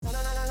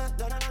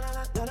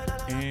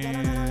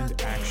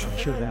And action. I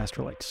should have asked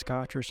for like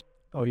scotch or.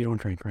 Oh, you don't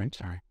drink, right?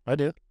 Sorry. I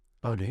do.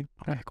 Oh, dude.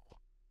 Okay, cool.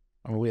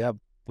 I mean, we have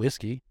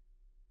whiskey.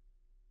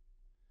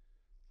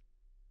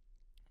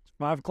 It's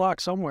 5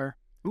 o'clock somewhere.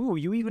 Ooh,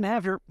 you even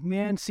have your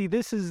man. See,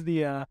 this is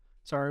the.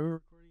 Sorry, we're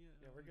recording it.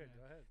 Yeah, we're good.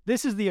 Go ahead.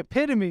 This is the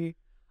epitome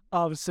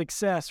of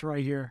success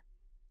right here.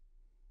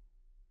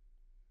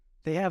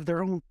 They have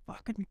their own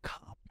fucking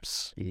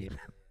cups. Yeah.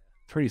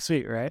 Pretty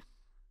sweet, right?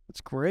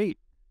 It's great.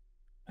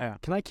 Yeah.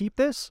 Can I keep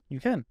this? You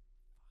can.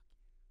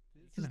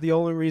 This is the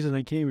only reason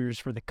I came here is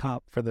for the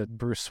cup. For the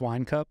Bruce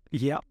Swine Cup.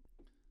 Yep.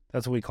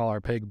 That's what we call our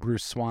pig,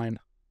 Bruce Swine.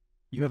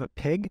 You have a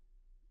pig?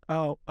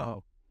 Oh.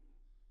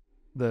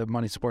 The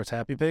Money Sports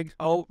Happy Pig.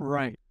 Oh,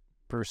 right.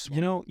 Bruce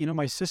Swine. You know,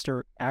 my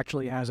sister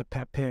actually has a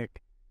pet pig.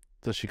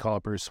 Does she call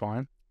it Bruce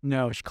Swine?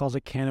 No, she calls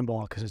it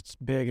Cannonball because it's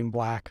big and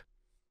black.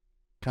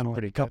 Kind of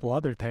like a couple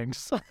other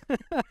things.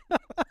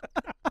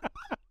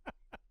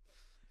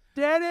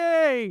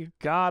 Danny!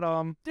 Got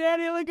him.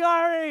 Danny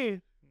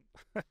Ligari!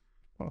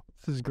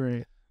 This is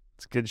great.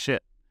 It's good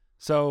shit.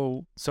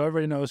 So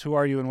everybody knows, who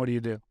are you and what do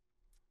you do?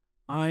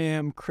 I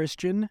am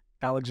Christian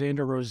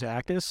Alexander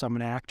Rozakis. I'm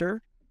an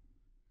actor.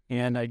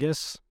 And I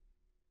guess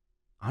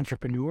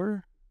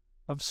entrepreneur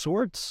of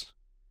sorts.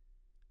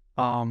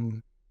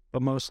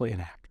 But mostly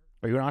an actor.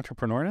 Are you an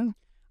entrepreneur now?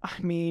 I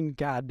mean,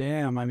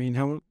 goddamn. I mean,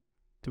 how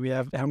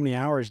many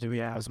hours do we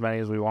have? As many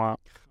as we want.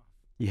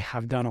 Yeah,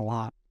 I've done a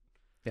lot.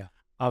 Yeah.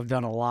 I've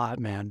done a lot,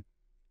 man.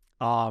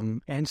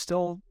 And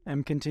still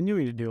am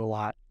continuing to do a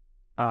lot.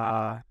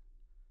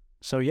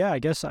 So yeah, I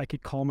guess I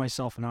could call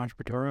myself an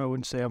entrepreneur. I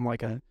wouldn't say I'm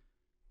like a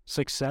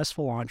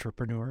successful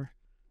entrepreneur,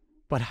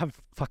 but I've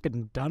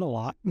fucking done a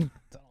lot.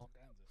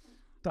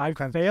 I've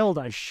failed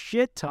a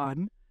shit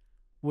ton,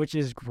 which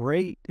is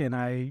great, and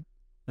I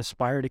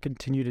aspire to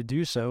continue to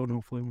do so, and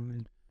hopefully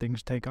when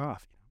things take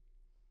off.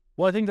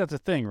 Well, I think that's a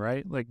thing,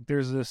 right? Like,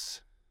 there's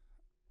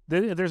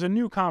a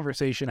new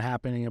conversation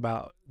happening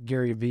about,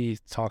 Gary Vee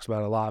talks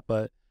about it a lot,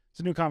 but it's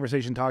a new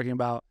conversation talking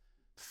about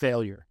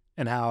failure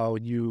and how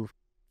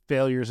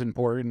failure is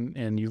important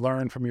and you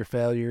learn from your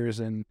failures.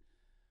 And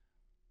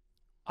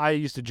I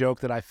used to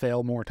joke that I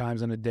fail more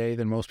times in a day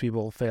than most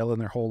people fail in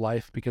their whole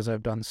life because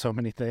I've done so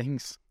many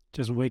things.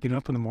 Just waking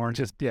up in the morning.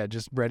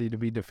 Just ready to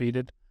be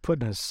defeated.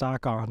 Putting a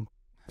sock on.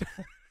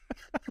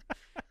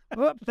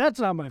 Whoop, that's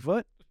not my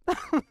foot.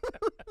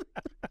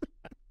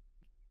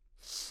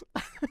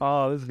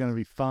 Oh, this is going to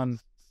be fun.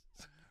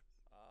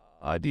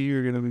 I knew you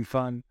were going to be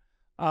fun.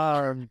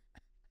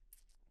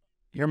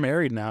 You're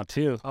married now,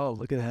 too. Oh,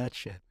 look at that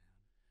shit.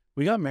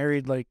 We got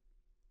married, like,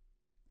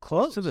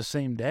 close to the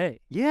same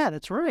day. Yeah,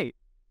 that's right.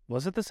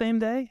 Was it the same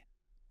day?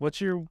 What's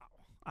your...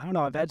 I don't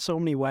know. I've had so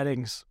many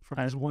weddings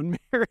from this one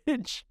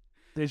marriage.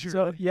 Did you?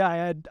 So,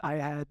 yeah,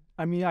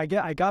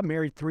 I got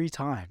married 3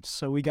 times.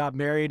 So we got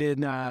married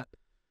in town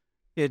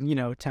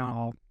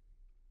hall.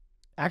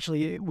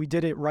 Actually, we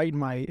did it right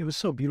in it was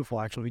so beautiful,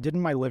 actually. We did it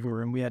in my living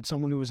room. We had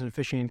someone who was an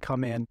officiant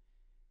come in,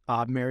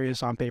 marry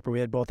us on paper. We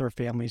had both our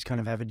families kind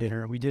of have a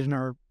dinner. We did it in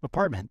our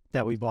apartment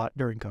that we bought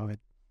during COVID.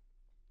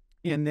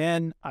 And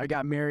then I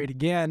got married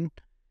again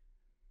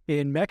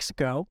in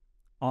Mexico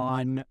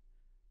on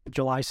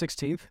July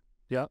 16th.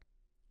 Yep.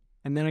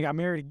 And then I got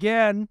married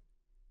again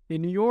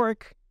in New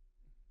York,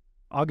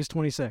 August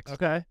 26th.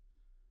 Okay.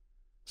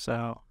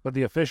 So. But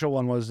the official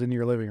one was in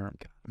your living room.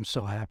 God, I'm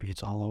so happy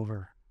it's all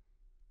over.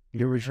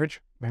 Your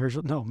marriage?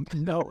 No.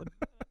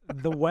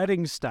 The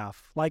wedding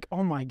stuff. Like,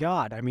 oh my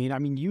God. I mean,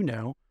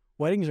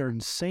 weddings are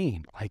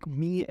insane. Like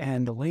me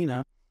and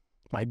Elena,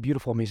 my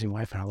beautiful, amazing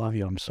wife, and I love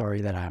you. I'm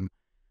sorry that I'm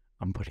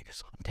putting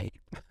this on tape.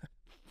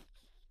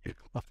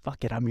 Well,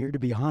 fuck it. I'm here to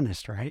be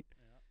honest, right?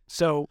 Yeah.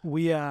 So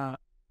we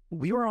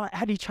were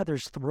at each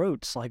other's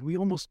throats. Like we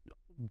almost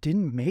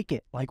didn't make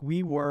it. Like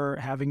we were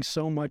having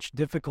so much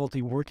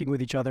difficulty working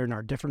with each other and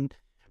our different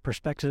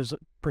perspectives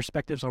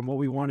on what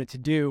we wanted to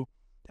do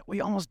that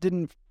we almost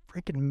didn't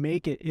freaking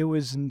make it. It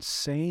was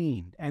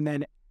insane. And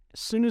then as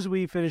soon as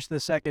we finished the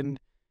second,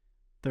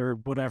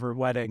 third, whatever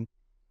wedding,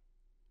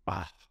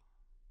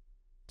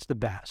 it's the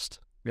best.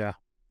 Yeah.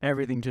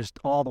 Everything just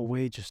all the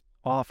way just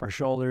off our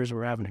shoulders.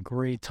 We're having a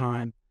great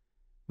time.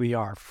 We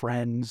are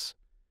friends,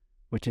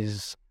 which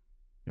is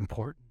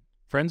important.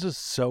 Friends is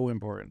so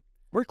important.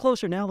 We're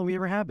closer now than we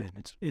ever have been.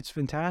 It's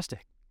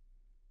fantastic.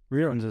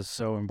 Friends is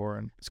so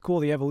important. It's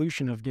cool. The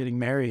evolution of getting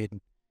married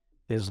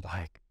is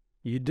like,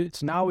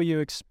 it's not what you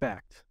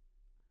expect.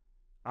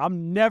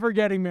 I'm never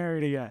getting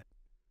married again.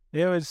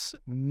 It was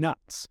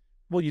nuts.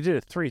 Well, you did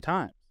it 3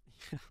 times.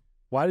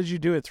 Why did you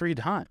do it 3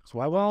 times?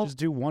 Why won't you just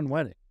do one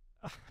wedding?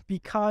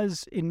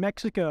 Because in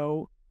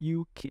Mexico,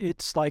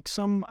 it's like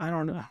I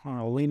don't know,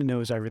 Elena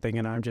knows everything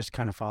and I'm just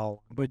kind of following.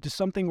 But just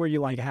something where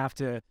you like have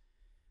to,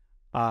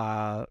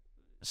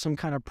 some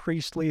kind of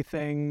priestly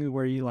thing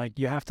where you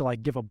have to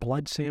like give a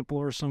blood sample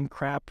or some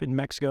crap in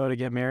Mexico to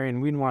get married.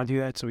 And we didn't want to do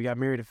that. So we got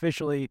married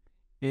officially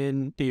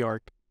in New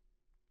York.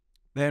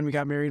 Then we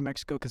got married in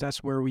Mexico because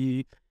that's where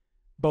we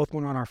both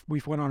went on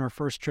our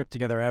first trip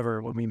together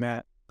ever when we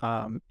met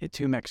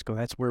to Mexico.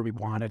 That's where we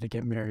wanted to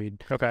get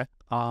married. Okay.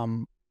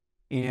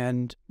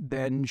 And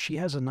then she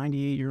has a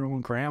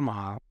 98-year-old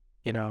grandma,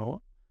 you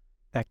know,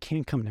 that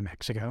can't come to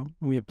Mexico.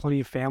 We have plenty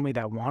of family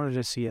that wanted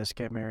to see us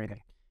get married.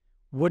 They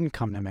wouldn't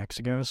come to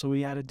Mexico, so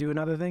we had to do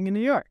another thing in New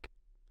York.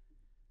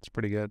 It's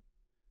pretty good.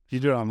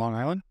 You do it on Long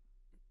Island?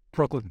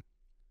 Brooklyn.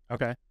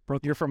 Okay.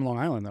 You're from Long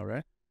Island, though,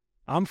 right?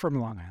 I'm from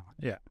Long Island.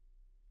 Yeah.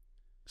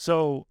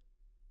 So,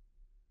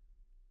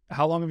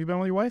 how long have you been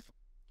with your wife?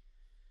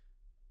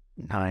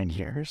 9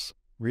 years.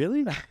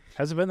 Really?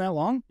 Has it been that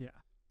long? Yeah.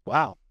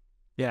 Wow.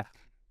 Yeah.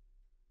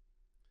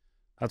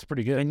 That's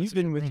pretty good. And you've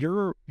been with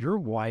your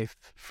wife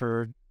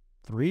for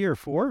 3 or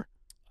 4?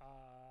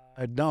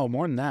 No,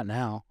 more than that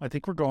now. I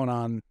think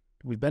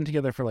we've been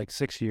together for like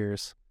 6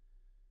 years.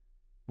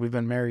 We've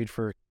been married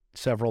for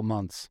several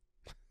months.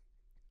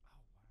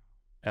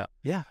 Yeah.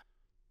 Yeah.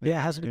 Yeah,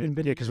 it hasn't even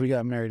been... Yeah, because we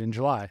got married in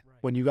July. Right.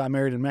 When you got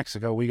married in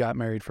Mexico, we got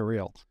married for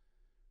real.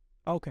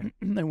 Okay.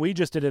 And we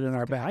just did it in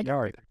our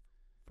backyard.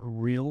 For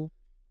real?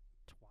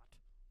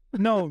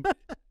 No,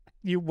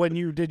 when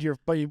you did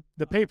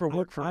the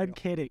paperwork for I'm real.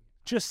 kidding.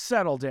 Just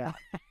settle down.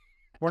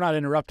 We're not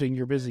interrupting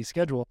your busy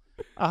schedule.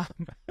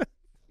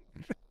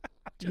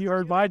 You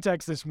heard my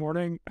text this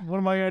morning. What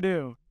am I going to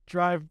do?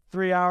 Drive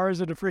 3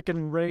 hours in a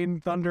freaking rain,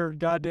 thunder,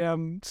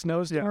 goddamn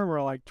snowstorm? Yeah.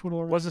 Or like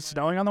twiddle around? Was it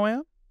snowing on the way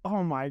up?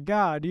 Oh my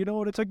God. You know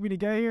what it took me to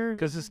get here?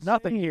 Because it's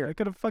nothing here. I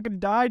could have fucking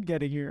died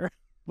getting here.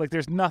 Like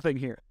there's nothing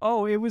here.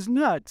 Oh, it was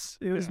nuts.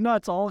 It was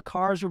nuts. All the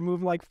cars were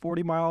moving like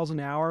 40 miles an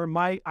hour.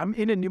 I'm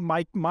in a new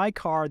my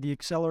car, the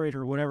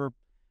accelerator, whatever,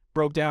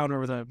 broke down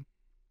over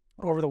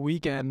the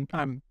weekend.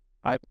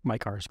 My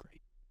car is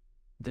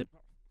great.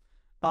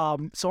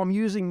 So I'm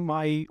using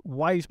my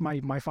wife's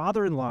my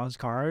father-in-law's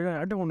car.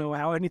 I don't know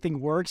how anything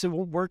works. It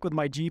won't work with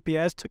my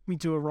GPS. Took me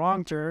to a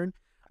wrong turn.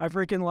 I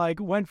freaking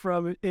went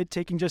from it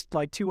taking just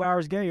like 2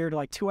 hours to get here to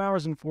like 2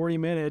 hours and 40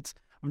 minutes.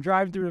 I'm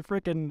driving through the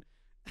freaking.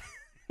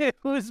 It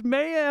was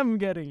mayhem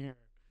getting here,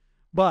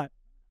 but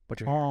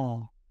you're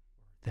all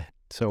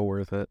so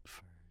worth it.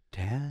 for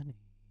Danny.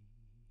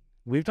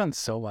 We've done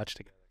so much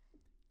together.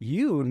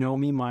 You know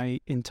me my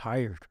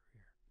entire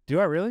career. Do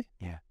I really?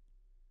 Yeah.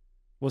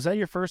 Was that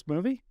your first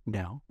movie?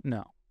 No,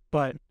 No.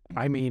 but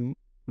I mean,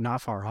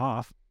 not far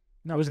off.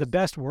 No, It was the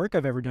best work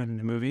I've ever done in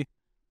a movie.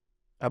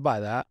 I buy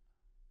that.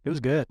 It was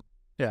good.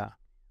 Yeah.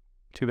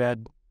 Too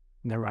bad.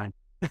 Never mind.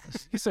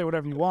 You say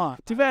whatever you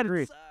want. Too bad.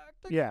 Agreed.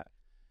 Yeah.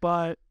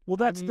 But Well,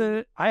 that's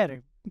that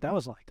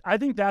was like I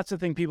think that's the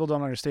thing people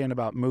don't understand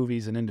about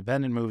movies and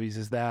independent movies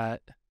is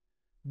that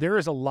there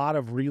is a lot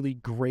of really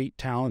great,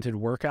 talented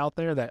work out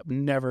there that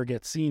never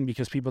gets seen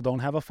because people don't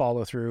have a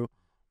follow through.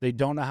 They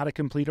don't know how to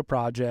complete a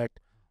project.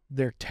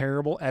 They're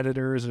terrible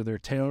editors or they're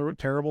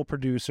terrible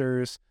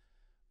producers.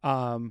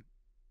 I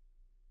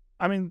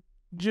mean,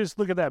 just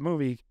look at that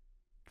movie.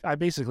 I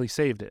basically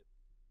saved it,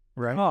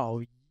 right?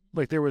 oh,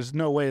 Like there was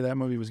no way that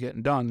movie was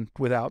getting done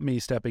without me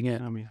stepping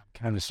in. I mean,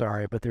 I'm kind of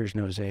sorry, but there's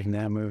no saving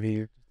that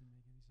movie.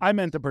 I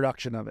meant the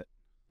production of it.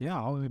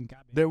 Yeah,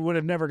 They would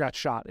have never got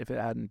shot if it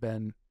hadn't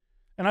been.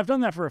 And I've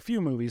done that for a few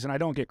movies, and I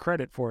don't get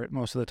credit for it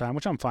most of the time,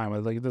 which I'm fine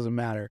with. Like, it doesn't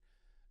matter.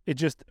 It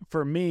just,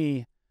 for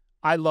me,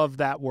 I love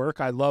that work.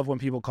 I love when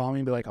people call me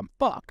and be like, I'm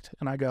fucked.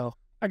 And I go,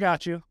 I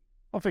got you.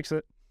 I'll fix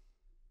it.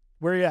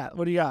 Where you at?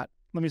 What do you got?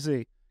 Let me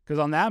see. Because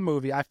on that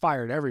movie, I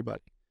fired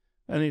everybody.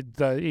 And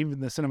even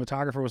the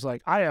cinematographer was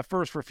like, I have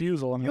first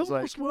refusal. And You I was like,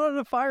 almost wanted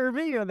to fire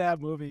me on that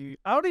movie.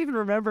 I don't even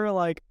remember,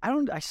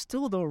 I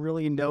still don't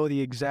really know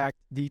the exact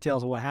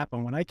details of what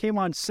happened. When I came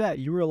on set,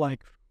 you were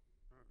like,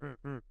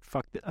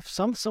 fuck this.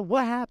 So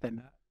what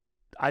happened?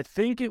 I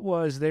think it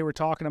was they were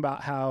talking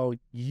about how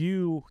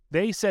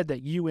they said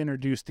that you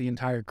introduced the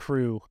entire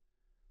crew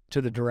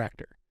to the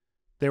director.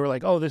 They were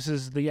like, oh, this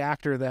is the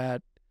actor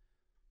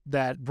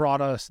that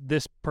brought us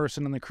this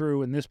person in the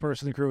crew and this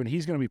person in the crew, and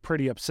he's going to be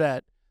pretty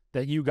upset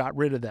that you got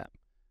rid of them.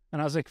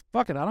 And I was like,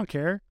 fuck it, I don't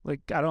care.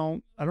 Like, I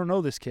don't know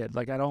this kid.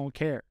 Like, I don't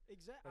care.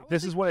 Exactly. Like,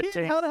 this is what it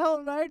takes. How the hell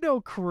did I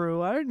know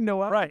crew? I didn't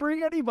know how to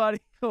bring anybody.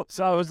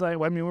 So I was like,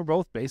 well, I mean, we're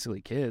both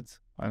basically kids.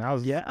 And I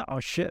was, yeah.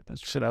 Oh, shit.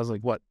 I was like,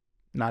 what,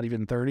 not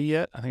even 30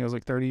 yet? I think I was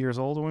like 30 years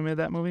old when we made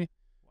that movie.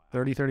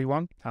 30,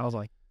 31. I was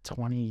like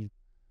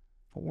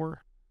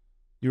 24.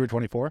 You were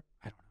 24?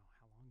 I don't know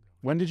how long ago.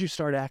 When did you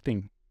start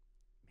acting?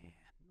 Man,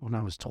 when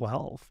I was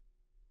 12.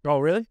 Oh,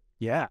 really?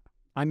 Yeah.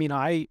 I mean,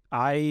 I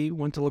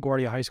went to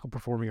LaGuardia High School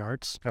Performing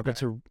Arts. Okay.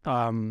 It's you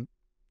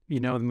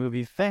know the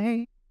movie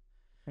Faye?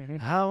 Mm-hmm.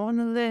 I want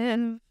to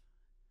live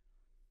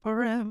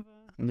forever.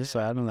 I'm just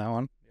sad on that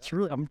one. It's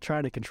really, I'm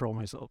trying to control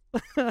myself.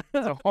 So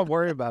don't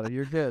worry about it.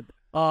 You're good.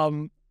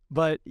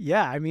 But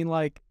yeah, I mean,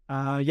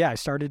 I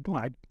started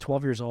when I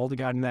 12 years old. I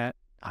got in that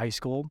high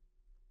school,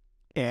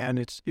 and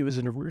it's a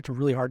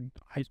really hard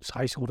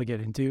high school to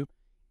get into,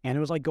 and it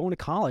was like going to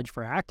college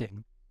for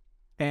acting.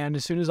 And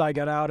as soon as I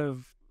got out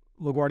of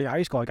LaGuardia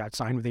High School, I got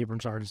signed with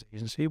Abrams Artists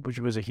Agency, which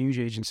was a huge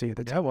agency at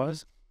the time. Yeah, it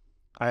was.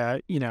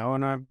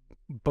 And I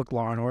booked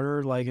Law and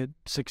Order at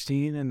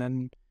 16, and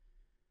then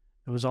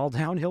it was all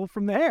downhill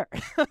from there.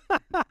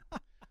 I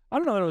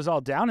don't know that it was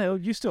all downhill.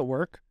 You still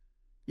work.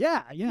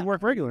 Yeah. You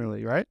work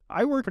regularly, right?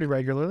 I work Pretty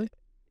regularly.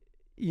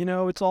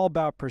 it's all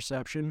about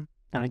perception.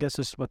 And I guess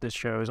this is what this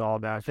show is all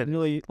about. And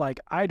really, like,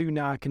 I do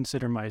not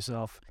consider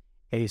myself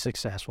a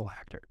successful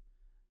actor.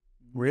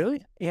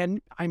 Really? And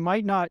I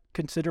might not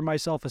consider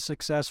myself a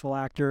successful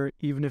actor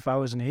even if I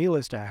was an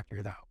A-list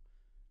actor, though.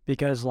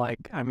 Because,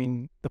 like, I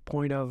mean, the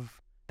point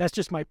of, that's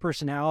just my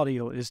personality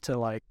is to,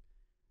 like,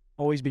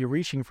 always be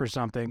reaching for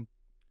something.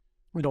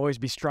 Would always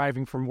be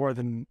striving for more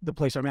than the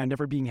place I'm at,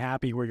 never being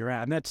happy where you're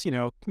at. And that's,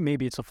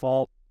 maybe it's a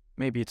fault,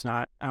 maybe it's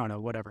not. I don't know,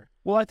 whatever.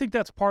 Well, I think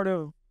that's part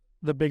of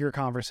the bigger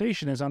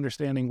conversation is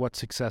understanding what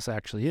success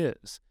actually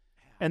is.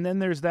 And then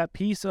there's that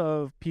piece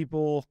of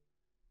people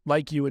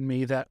like you and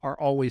me that are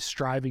always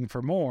striving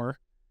for more,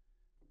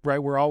 right?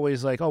 We're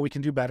always like, oh, we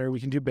can do better,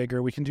 we can do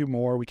bigger, we can do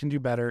more, we can do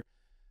better.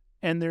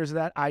 And there's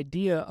that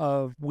idea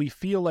of we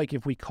feel like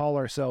if we call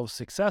ourselves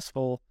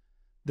successful,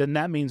 then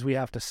that means we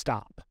have to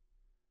stop.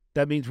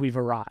 That means we've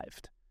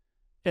arrived.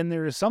 And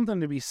there is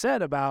something to be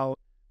said about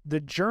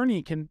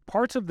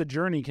parts of the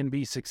journey can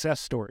be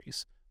success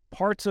stories.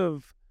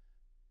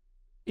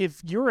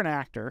 If you're an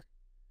actor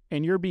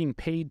and you're being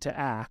paid to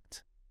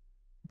act,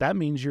 that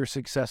means you're a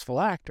successful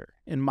actor,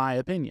 in my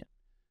opinion.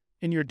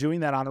 And you're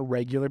doing that on a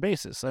regular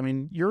basis. I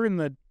mean, you're in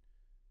the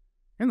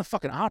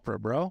fucking opera,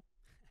 bro,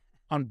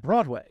 on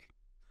Broadway.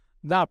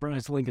 Not, bro,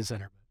 it's Lincoln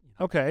Center.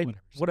 Okay,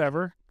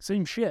 whatever.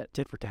 Same shit.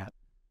 Tit for tat.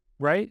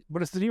 Right?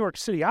 But it's the New York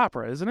City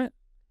Opera, isn't it?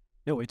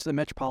 No, it's the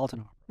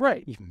Metropolitan Opera.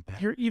 Right. Even better.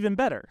 You're even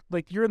better.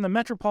 Like, you're in the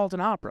Metropolitan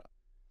Opera,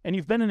 and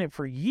you've been in it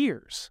for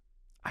years.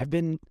 I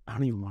don't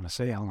even want to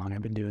say how long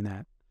I've been doing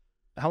that.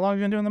 How long have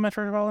you been doing the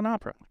Metropolitan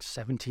Opera?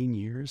 17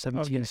 years,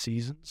 17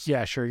 seasons.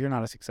 Yeah, sure. You're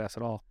not a success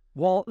at all.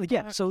 Well,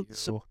 yeah. So,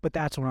 but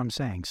that's what I'm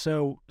saying.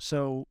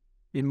 So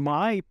in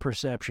my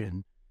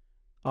perception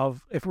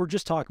of, if we're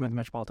just talking about the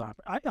Metropolitan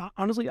Opera, I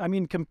honestly, I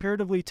mean,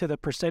 comparatively to the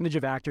percentage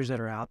of actors that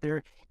are out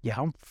there, yeah,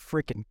 I'm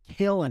freaking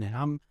killing it.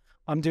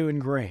 I'm doing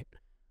great.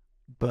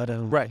 But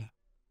right.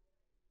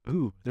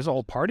 Ooh, there's a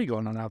whole party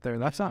going on out there.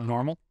 That's not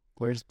normal.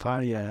 Where's the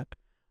party at?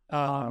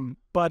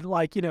 But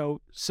like,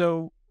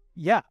 so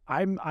yeah,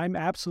 I'm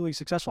absolutely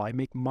successful. I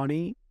make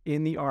money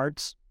in the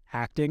arts,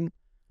 acting.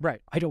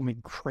 Right. I don't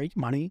make great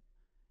money.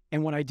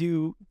 And when I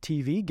do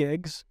TV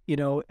gigs,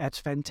 that's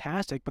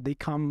fantastic, but they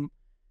come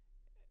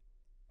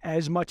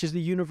as much as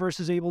the universe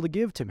is able to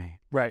give to me.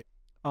 Right.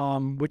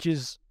 Which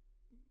is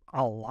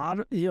a lot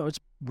of, it's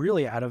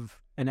really out of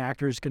an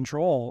actor's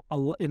control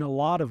in a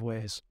lot of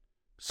ways.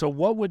 So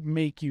what would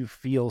make you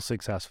feel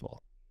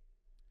successful?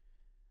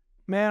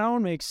 Man, I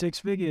want to make 6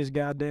 figures,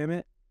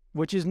 goddammit,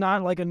 which is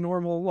not like an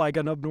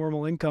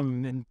abnormal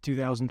income in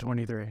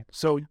 2023.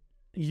 So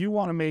you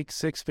want to make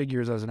 6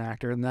 figures as an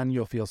actor, and then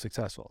you'll feel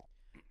successful.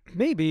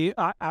 Maybe.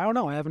 I don't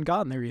know. I haven't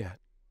gotten there yet.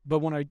 But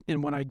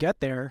when I get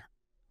there,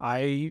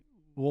 I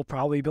will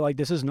probably be like,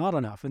 this is not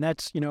enough. And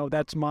that's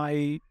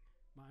my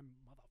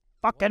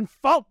motherfucking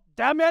fault,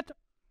 damn it.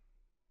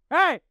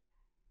 Hey!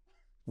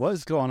 What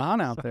is going on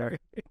out there?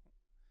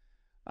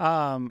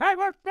 Hey,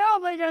 we're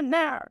filming in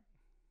there.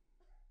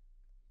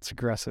 It's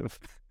aggressive.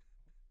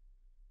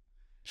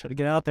 Should I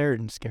get out there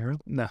and scare him?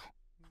 No.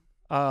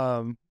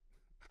 I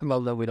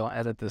love that we don't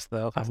edit this,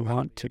 though. I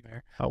want to.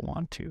 I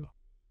want to.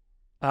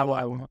 I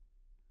want.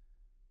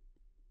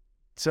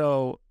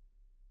 So,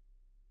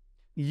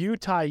 you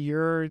tie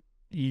your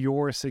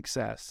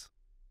success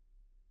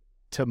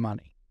to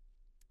money.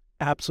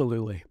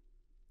 Absolutely.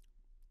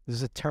 This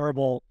is a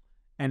terrible,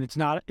 and it's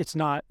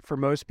not for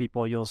most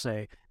people. You'll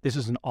say this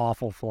is an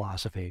awful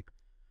philosophy,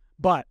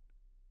 but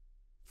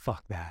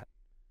fuck that.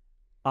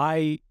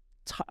 I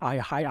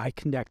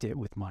connect it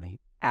with money.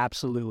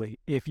 Absolutely.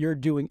 If you're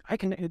doing,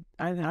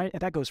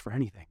 that goes for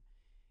anything.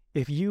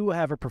 If you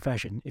have a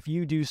profession, if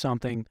you do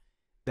something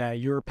that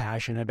you're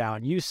passionate about,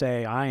 and you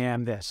say, I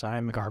am this, I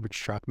am a garbage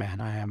truck man,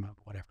 I am a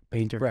whatever,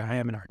 painter, right. I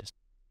am an artist,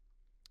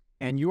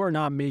 and you are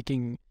not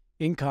making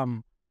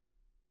income,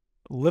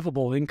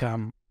 livable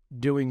income,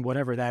 doing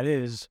whatever that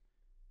is,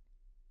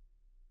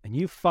 then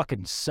you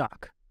fucking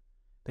suck.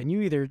 Then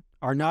you either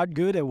are not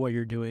good at what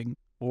you're doing,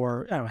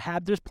 or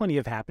there's plenty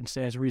of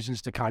happenstance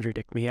reasons to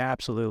contradict me,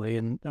 absolutely,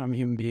 and I'm a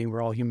human being,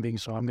 we're all human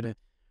beings, so I'm going to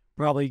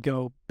probably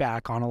go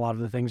back on a lot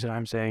of the things that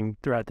I'm saying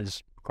throughout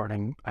this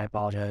recording. I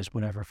apologize,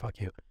 whatever, fuck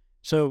you.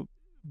 So,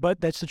 but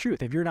that's the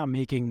truth. If you're not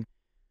making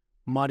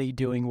money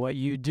doing what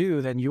you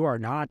do, then you are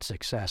not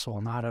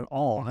successful, not at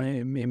all.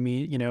 I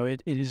mean,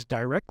 it is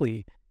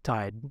directly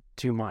tied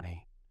to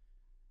money.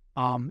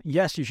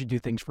 Yes, you should do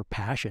things for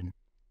passion,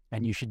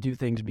 and you should do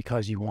things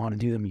because you want to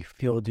do them, you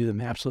feel to do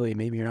them, absolutely.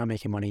 Maybe you're not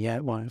making money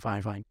yet, well,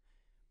 fine.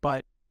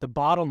 But the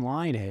bottom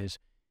line is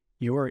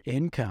your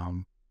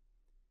income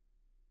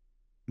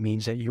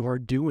means that you are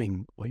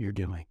doing what you're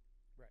doing.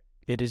 Right.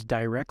 It is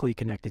directly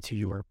connected to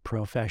your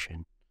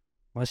profession.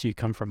 Unless you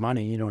come from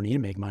money, you don't need to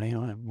make money,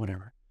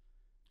 whatever.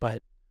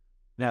 But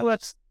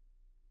that's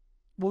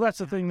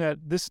the thing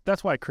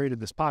that's why I created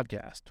this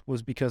podcast,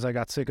 was because I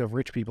got sick of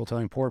rich people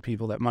telling poor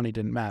people that money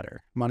didn't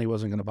matter. Money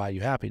wasn't going to buy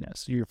you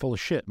happiness. You're full of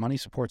shit. Money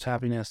supports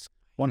happiness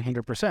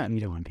 100%. You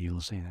don't want people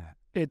to say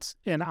that.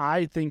 And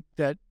I think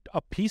that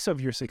a piece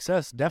of your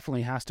success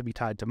definitely has to be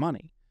tied to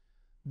money.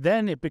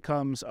 Then it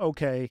becomes,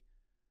 okay,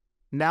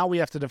 now we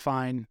have to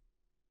define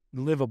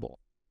livable,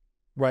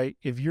 right?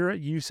 If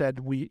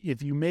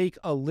if you make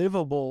a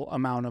livable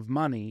amount of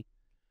money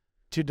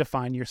to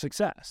define your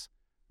success,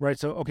 right?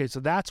 So, okay, so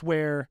that's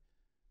where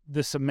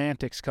the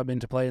semantics come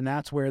into play, and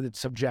that's where it's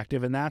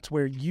subjective, and that's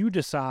where you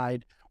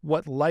decide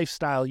what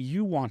lifestyle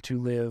you want to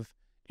live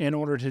in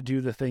order to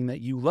do the thing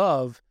that you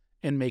love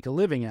and make a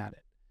living at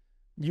it.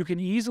 You can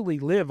easily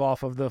live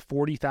off of the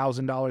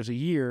 $40,000 a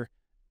year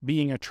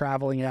being a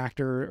traveling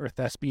actor or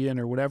thespian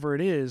or whatever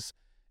it is,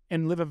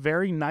 and live a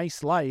very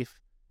nice life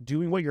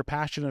doing what you're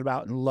passionate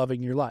about and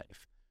loving your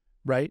life,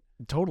 right?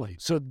 Totally.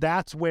 So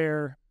that's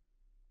where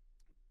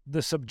the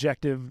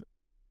subjectiveness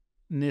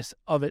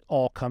of it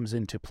all comes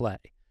into play.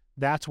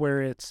 That's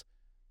where it's,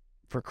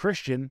 for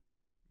Christian,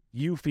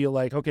 you feel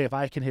like, okay, if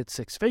I can hit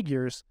 6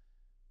 figures,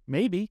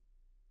 maybe,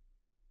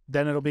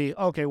 then it'll be,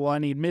 okay, well, I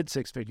need mid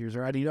 6 figures,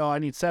 or I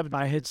need 7. If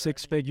I hit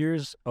 6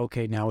 figures,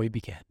 okay, now we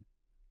begin.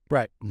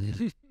 Right.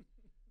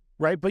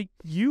 Right. But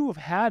you've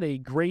had a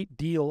great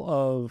deal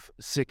of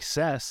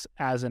success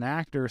as an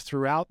actor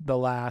throughout the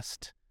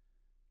last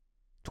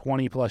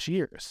 20 plus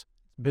years.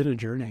 It's been a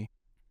journey.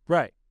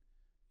 Right.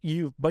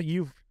 You've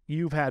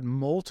had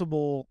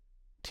multiple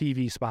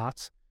TV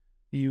spots.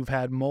 You've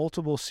had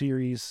multiple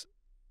series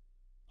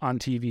on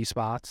TV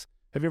spots.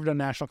 Have you ever done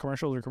national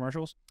commercials or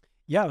commercials?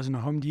 Yeah, I was in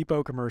a Home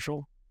Depot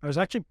commercial. I was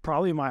actually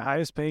probably my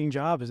highest paying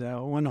job is that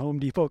one Home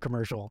Depot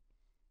commercial.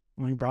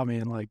 When he brought me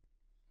in, like,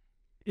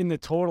 in the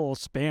total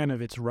span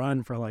of its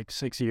run for like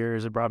 6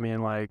 years, it brought me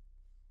in like,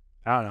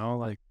 I don't know,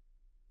 like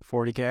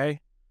 $40K.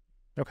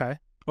 Okay.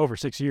 Over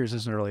 6 years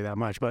isn't really that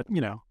much, but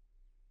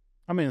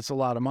I mean, it's a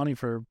lot of money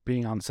for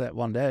being on set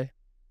one day.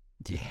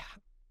 Yeah.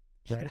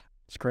 Yeah.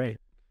 It's great.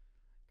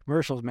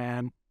 Commercials,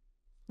 man.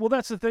 Well,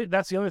 that's the thing.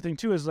 That's the other thing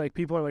too, is like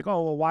people are like,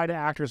 oh, well, why do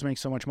actors make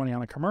so much money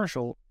on a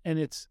commercial? And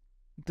it's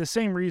the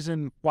same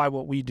reason why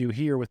what we do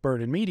here with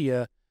Bird and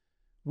Media,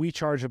 we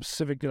charge a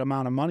specific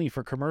amount of money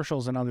for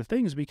commercials and other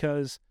things,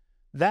 because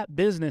that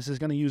business is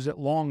going to use it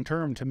long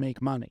term to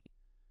make money.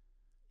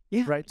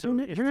 Yeah. Right. So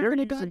you're not going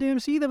to goddamn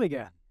see them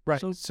again.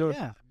 Right. So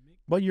yeah.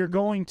 But they're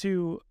going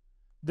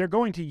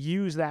to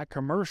use that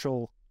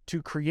commercial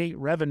to create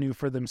revenue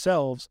for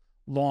themselves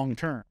long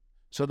term.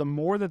 So the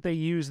more that they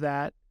use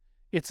that,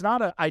 it's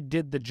not I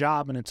did the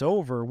job and it's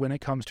over when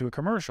it comes to a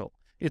commercial.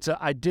 It's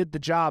I did the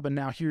job and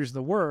now here's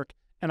the work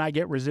and I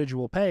get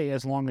residual pay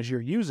as long as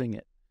you're using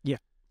it. Yeah.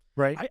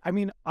 Right. I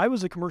mean, I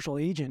was a commercial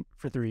agent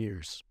for 3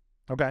 years.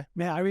 Okay.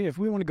 Man, I mean, if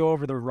we want to go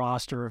over the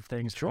roster of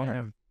things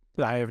Sure.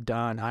 I have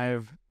done,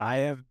 I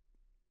have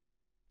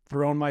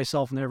thrown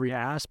myself in every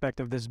aspect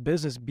of this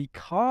business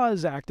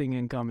because acting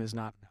income is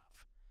not enough.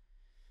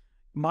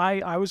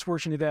 I was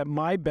fortunate that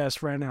my best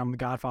friend, and I'm the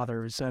godfather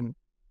of his son,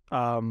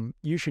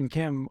 Yushin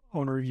Kim,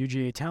 owner of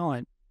UGA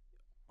Talent,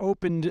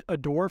 opened a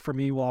door for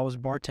me while I was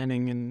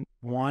bartending and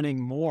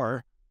wanting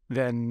more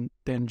than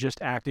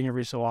just acting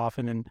every so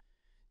often and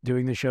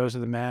doing the shows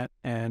of the Met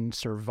and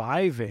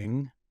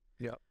surviving.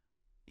 Yeah.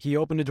 He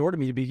opened a door to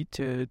me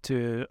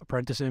to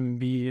apprentice and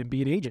be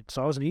an agent.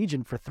 So I was an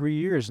agent for 3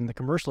 years in the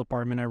commercial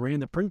department. I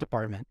ran the print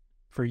department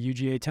for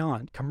UGA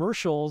Talent.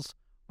 Commercials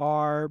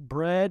are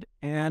bread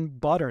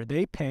and butter.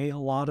 They pay a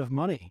lot of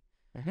money.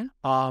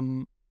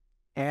 Mm-hmm.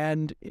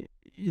 And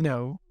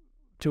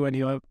to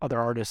any other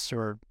artists who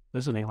are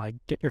listening, like,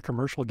 get your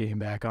commercial game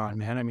back on,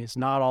 man. I mean, it's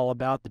not all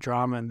about the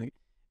drama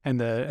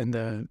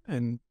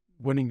and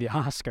winning the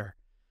Oscar.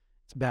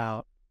 It's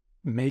about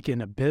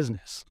making a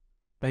business,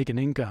 making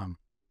income.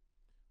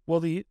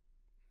 Well, we're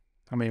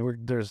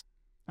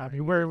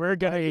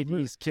guy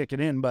he's kicking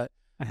in, but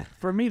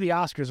for me, the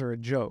Oscars are a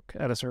joke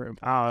at a certain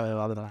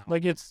point.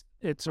 Like it's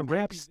a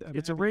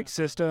rigged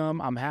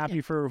system. I'm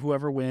happy for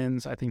whoever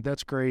wins. I think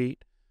that's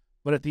great.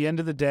 But at the end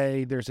of the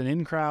day, there's an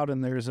in crowd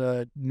and there's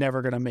a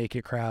never gonna make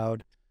it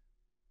crowd.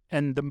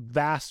 And the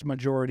vast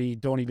majority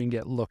don't even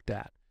get looked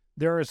at.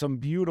 There are some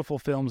beautiful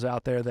films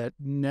out there that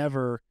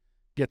never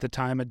get the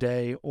time of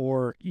day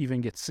or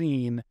even get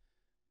seen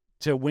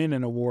to win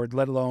an award,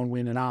 let alone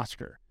win an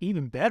Oscar.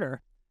 Even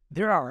better,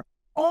 there are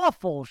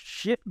awful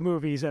shit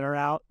movies that are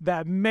out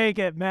that make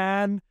it,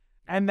 man.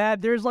 And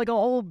that there's like a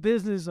whole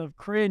business of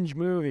cringe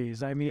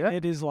movies. I mean,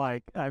 It is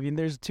like,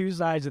 there's two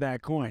sides of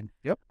that coin.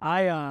 Yep.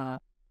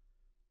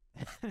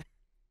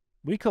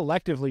 We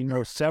collectively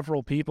know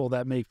several people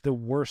that make the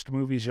worst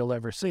movies you'll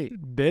ever see.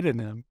 Bid in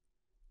them.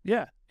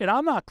 Yeah. And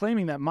I'm not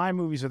claiming that my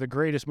movies are the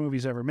greatest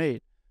movies ever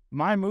made.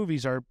 My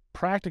movies are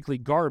practically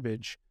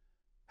garbage.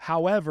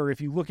 However,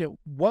 if you look at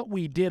what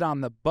we did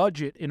on the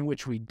budget in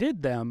which we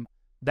did them,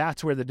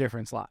 that's where the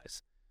difference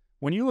lies.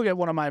 When you look at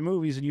one of my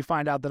movies and you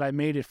find out that I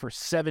made it for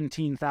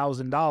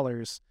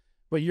 $17,000,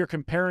 but you're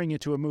comparing it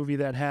to a movie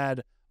that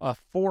had a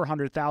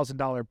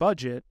 $400,000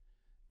 budget,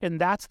 and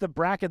that's the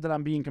bracket that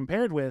I'm being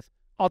compared with,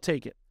 I'll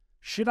take it.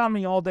 Shit on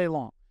me all day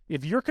long.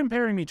 If you're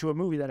comparing me to a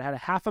movie that had a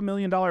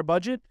 $500,000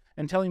 budget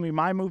and telling me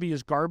my movie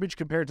is garbage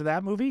compared to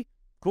that movie,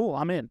 cool,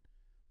 I'm in.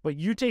 But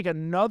you take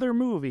another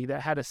movie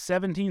that had a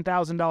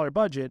 $17,000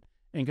 budget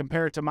and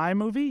compare it to my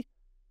movie,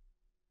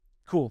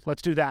 Cool.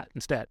 Let's do that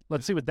instead.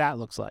 Let's see what that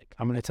looks like.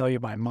 I'm going to tell you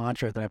my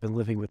mantra that I've been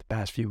living with the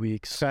past few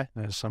weeks. Okay.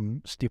 There's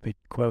some stupid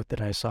quote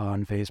that I saw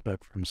on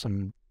Facebook from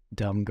some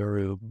dumb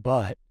guru,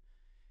 but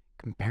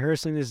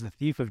comparison is the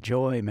thief of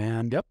joy,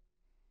 man. Yep.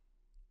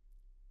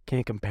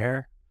 Can't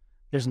compare.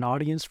 There's an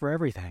audience for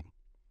everything.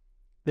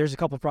 There's a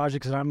couple of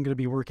projects that I'm going to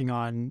be working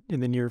on in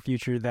the near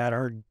future that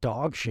are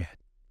dog shit.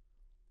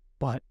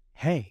 But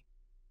hey,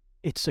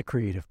 it's a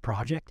creative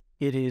project.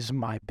 It is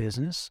my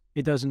business.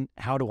 It doesn't,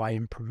 how do I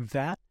improve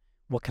that?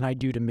 What can I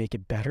do to make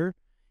it better?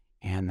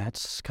 And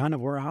that's kind of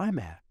where I'm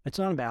at. It's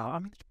not about, I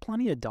mean, there's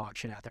plenty of dog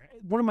shit out there.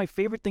 One of my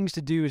favorite things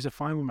to do is to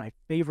find one of my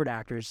favorite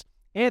actors,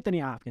 Anthony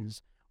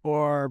Hopkins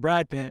or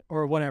Brad Pitt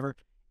or whatever,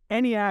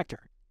 any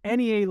actor,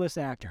 any A-list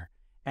actor,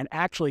 and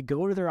actually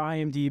go to their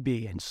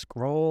IMDb and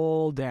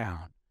scroll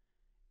down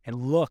and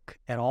look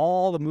at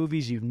all the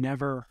movies you've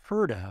never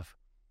heard of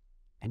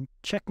and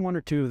check one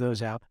or two of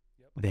those out.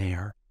 Yep.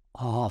 They're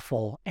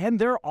awful. And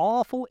they're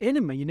awful in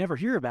them. You never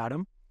hear about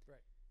them. Right.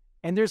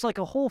 And there's like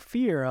a whole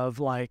fear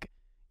of like,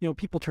 you know,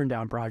 people turn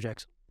down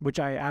projects, which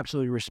I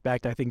absolutely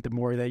respect. I think the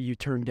more that you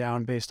turn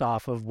down based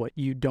off of what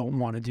you don't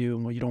want to do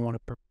and what you don't want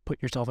to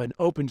put yourself in,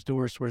 opens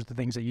doors towards the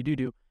things that you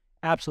do.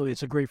 Absolutely.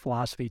 It's a great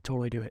philosophy.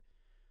 Totally do it.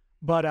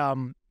 But,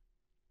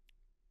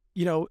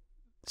 you know,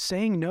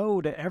 saying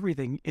no to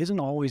everything isn't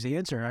always the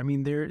answer. I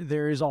mean,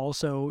 there is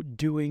also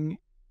doing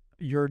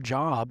your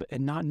job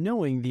and not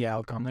knowing the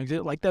outcome.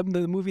 Like the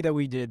movie that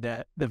we did,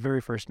 the very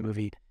first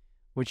movie,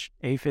 which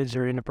aphids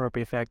are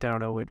inappropriate effect. I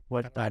don't know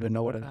what I don't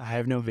know what I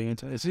have no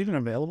veins. Is it even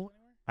available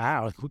anywhere?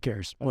 I don't know, who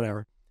cares?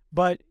 Whatever.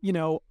 But, you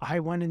know,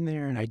 I went in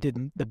there and I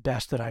did the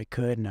best that I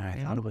could and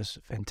I thought it was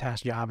a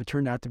fantastic job. It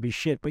turned out to be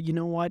shit. But you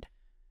know what?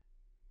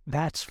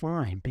 That's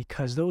fine,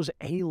 because those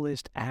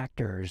A-list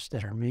actors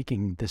that are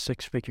making the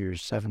 6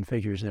 figures, 7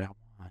 figures that I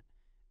want,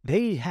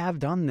 they have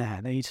done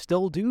that. They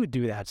still do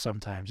that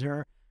sometimes. There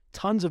are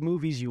tons of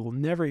movies you will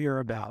never hear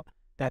about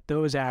that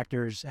those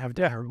actors have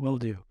done or will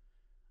do.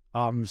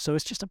 So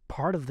it's just a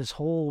part of this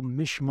whole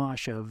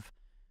mishmash of,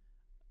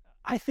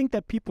 I think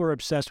that people are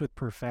obsessed with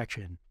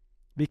perfection,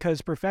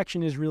 because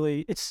perfection is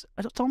really, it's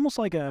almost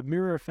like a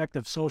mirror effect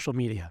of social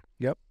media.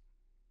 Yep.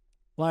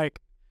 Like,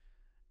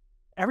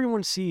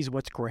 everyone sees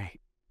what's great.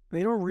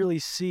 They don't really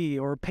see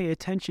or pay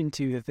attention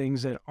to the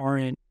things that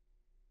aren't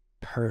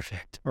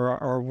perfect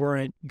or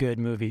weren't good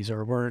movies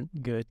or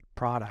weren't good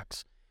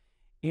products.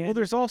 And Well,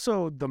 there's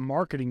also the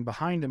marketing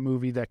behind a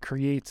movie that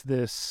creates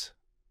this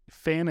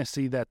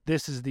fantasy that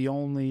this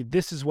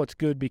is what's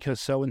good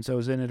because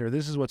so-and-so's in it, or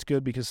this is what's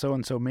good because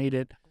so-and-so made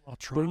it. I'll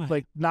try.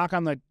 Like knock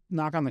on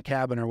the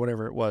cabin or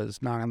whatever it was.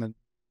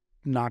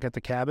 Knock at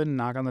the cabin,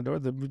 knock on the door.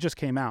 It just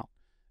came out.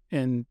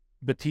 And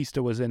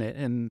Batista was in it,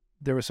 and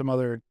there were some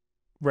other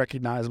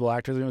recognizable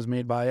actors. It was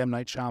made by M.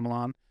 Night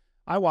Shyamalan.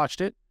 I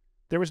watched it.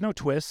 There was no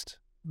twist.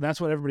 That's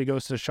what everybody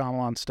goes to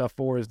Shyamalan stuff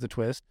for, is the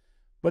twist.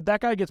 But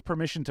that guy gets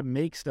permission to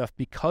make stuff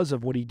because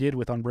of what he did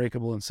with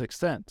Unbreakable and Sixth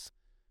Sense,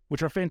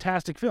 which are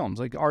fantastic films.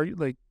 Like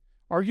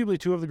arguably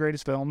 2 of the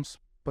greatest films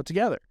put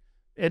together.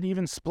 And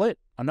even Split,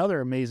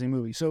 another amazing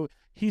movie. So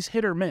he's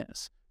hit or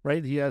miss,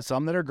 right? He has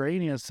some that are great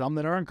and he has some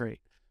that aren't great.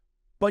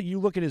 But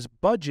you look at his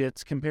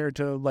budgets compared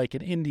to like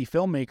an indie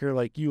filmmaker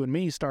like you and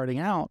me starting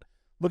out,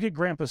 look at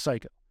Grandpa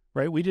Psycho,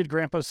 right? We did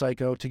Grandpa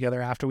Psycho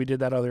together after we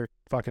did that other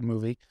fucking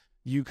movie.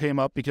 You came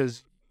up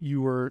because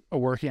you were a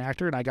working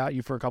actor and I got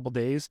you for a couple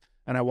days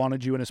and I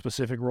wanted you in a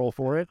specific role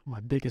for it. My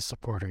biggest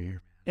supporter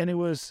here. And it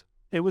was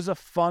a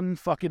fun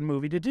fucking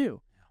movie to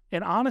do.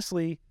 And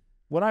honestly,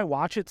 when I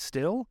watch it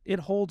still,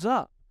 it holds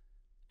up.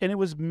 And it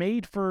was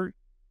made for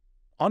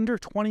under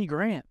 20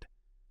 grand.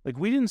 Like,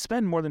 we didn't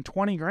spend more than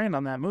 20 grand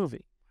on that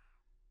movie.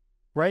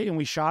 Right? And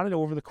we shot it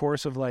over the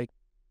course of like,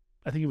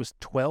 I think it was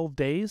 12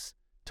 days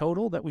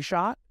total that we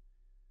shot.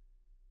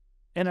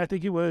 And I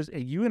think it was,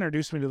 you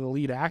introduced me to the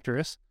lead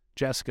actress,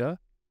 Jessica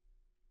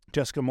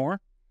Moore.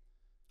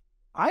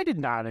 I did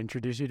not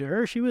introduce you to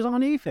her. She was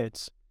on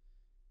Aphids.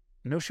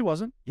 No, she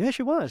wasn't. Yeah,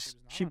 she was.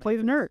 She played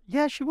a nerd.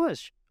 Yeah, she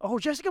was. Oh,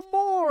 Jessica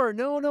Moore.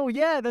 No.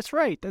 Yeah, that's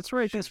right. That's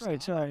right. Sorry,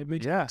 I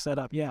made you mix that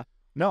up. Yeah.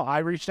 No, I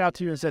reached out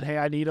to you and said, hey,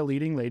 I need a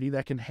leading lady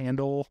that can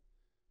handle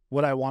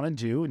what I want to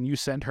do. And you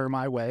sent her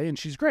my way, and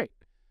she's great.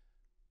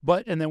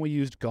 And then we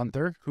used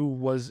Gunther, who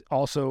was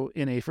also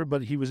in Aphid,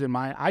 but he was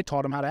I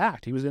taught him how to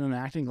act. He was in an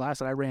acting class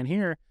that I ran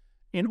here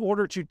in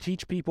order to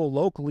teach people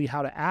locally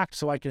how to act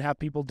so I could have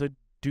people to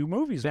do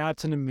movies.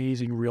 That's an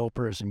amazing real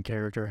person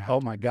character.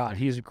 Oh my God,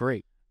 he's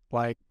great.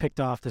 Like, picked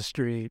off the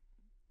street.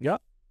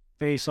 Yep.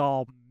 Face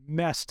all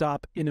messed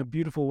up in a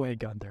beautiful way,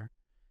 Gunther.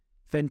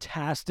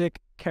 Fantastic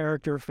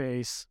character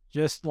face.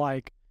 Just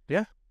like,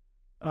 yeah.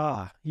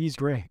 He's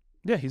great.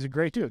 Yeah, he's a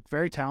great dude.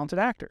 Very talented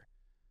actor.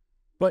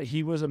 But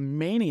he was a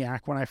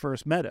maniac when I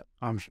first met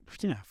him.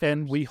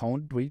 And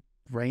we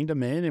reined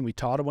him in and we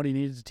taught him what he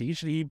needed to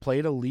teach. And he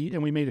played a lead,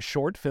 and we made a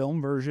short film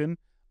version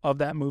of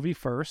that movie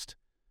first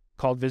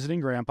called Visiting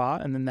Grandpa.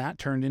 And then that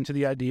turned into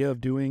the idea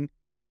of doing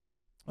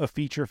a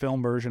feature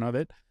film version of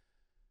it.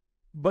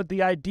 But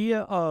the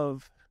idea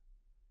of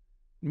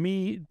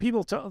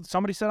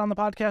somebody said on the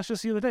podcast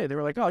just the other day, they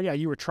were like, oh yeah,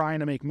 you were trying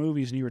to make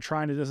movies and you were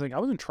trying to just like, I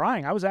wasn't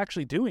trying, I was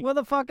actually doing. What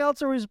the fuck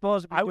else are we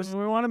supposed to be doing?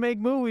 We want to make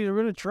movies, we're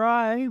going to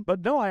try.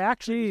 But no,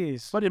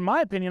 but in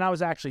my opinion, I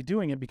was actually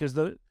doing it because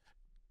the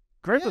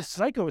Grand Theft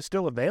Psycho is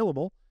still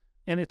available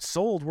and it's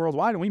sold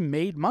worldwide and we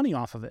made money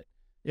off of it.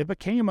 It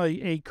became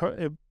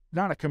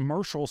not a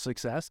commercial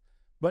success,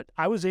 but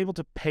I was able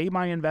to pay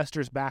my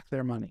investors back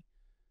their money.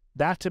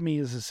 That to me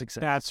is a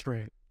success. That's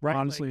great. Right?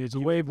 Honestly, like, it's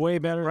way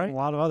better than a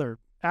lot of other.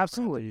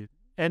 Absolutely.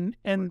 And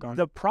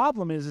the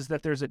problem is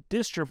that there's a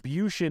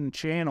distribution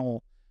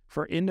channel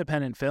for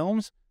independent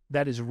films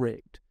that is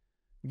rigged.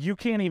 You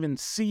can't even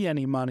see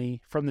any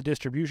money from the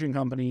distribution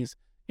companies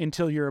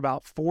until you're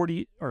about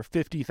 $40,000 or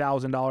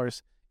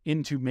 $50,000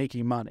 into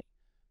making money,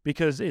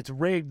 because it's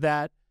rigged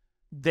that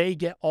they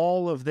get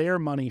all of their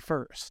money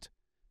first.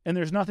 And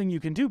there's nothing you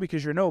can do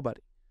because you're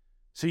nobody.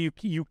 So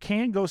you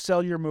can't go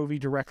sell your movie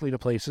directly to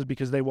places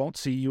because they won't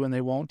see you and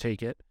they won't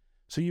take it.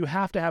 So you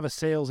have to have a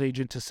sales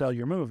agent to sell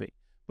your movie.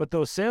 But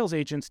those sales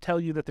agents tell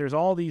you that there's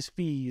all these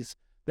fees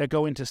that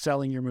go into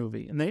selling your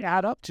movie. And they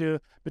add up to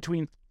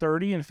between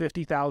 $30,000 and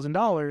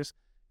 $50,000,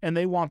 and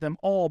they want them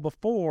all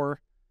before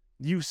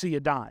you see a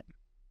dime.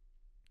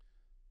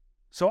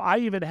 So I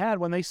even had,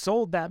 when they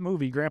sold that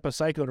movie, Grandpa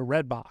Psycho, to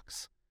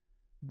Redbox,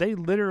 they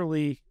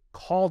literally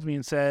called me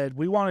and said,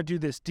 we want to do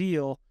this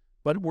deal,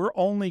 but we're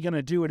only going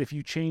to do it if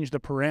you change the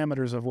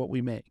parameters of what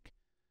we make.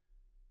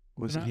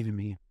 What does that even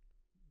mean?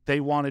 They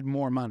wanted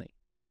more money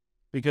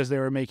because they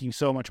were making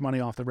so much money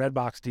off the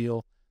Redbox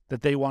deal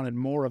that they wanted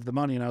more of the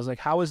money. And I was like,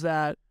 how is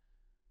that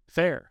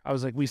fair? I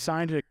was like, we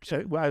signed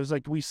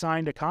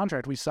a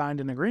contract. We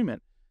signed an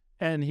agreement.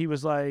 And he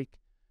was like,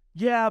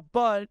 yeah,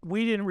 but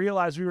we didn't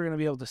realize we were going to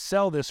be able to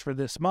sell this for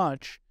this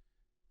much.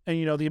 And,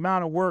 you know, the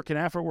amount of work and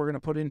effort we're going to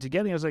put into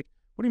getting it. I was like,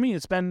 what do you mean?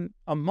 It's been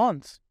a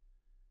month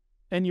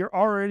and you're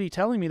already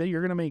telling me that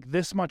you're going to make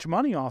this much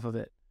money off of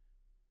it.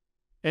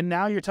 And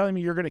now you're telling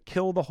me you're going to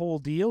kill the whole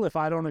deal if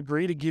I don't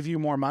agree to give you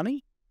more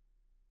money?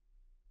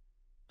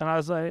 And I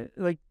was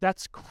like,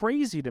 that's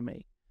crazy to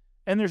me.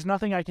 And there's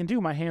nothing I can do.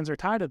 My hands are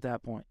tied at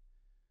that point.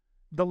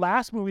 The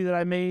last movie that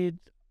I made,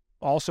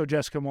 also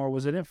Jessica Moore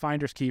was in it,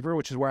 Finders Keeper,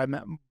 which is where I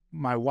met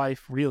my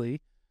wife,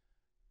 really,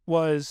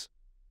 was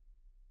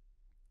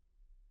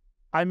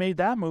I made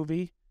that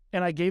movie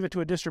and I gave it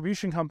to a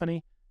distribution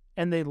company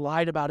and they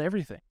lied about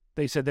everything.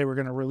 They said they were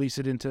going to release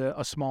it into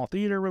a small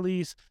theater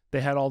release.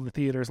 They had all the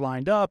theaters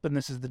lined up and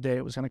this is the day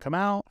it was going to come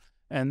out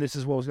and this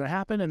is what was going to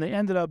happen. And they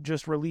ended up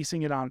just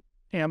releasing it on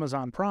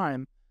Amazon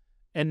Prime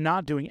and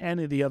not doing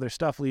any of the other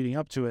stuff leading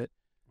up to it.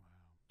 Wow.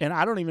 And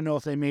I don't even know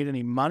if they made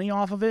any money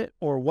off of it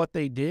or what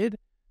they did.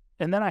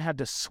 And then I had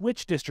to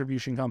switch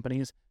distribution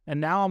companies. And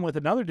now I'm with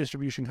another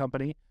distribution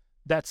company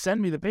that sent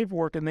me the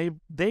paperwork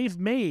and they've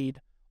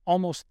made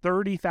almost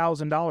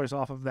 $30,000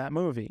 off of that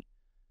movie.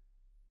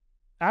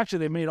 Actually,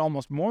 they made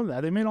almost more than that.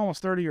 They made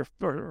almost 30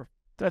 or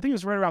I think it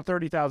was right around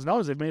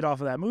 $30,000 they've made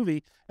off of that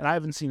movie, and I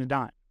haven't seen a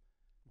dime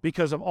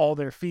because of all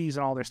their fees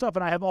and all their stuff.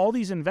 And I have all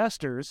these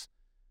investors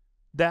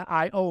that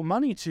I owe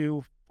money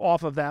to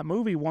off of that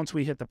movie once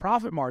we hit the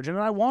profit margin,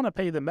 and I want to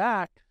pay them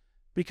back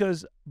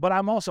but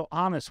I'm also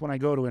honest when I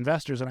go to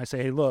investors and I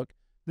say, hey, look,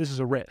 this is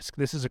a risk.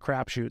 This is a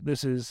crapshoot.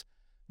 This is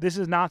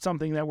not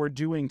something that we're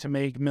doing to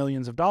make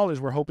millions of dollars.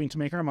 We're hoping to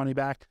make our money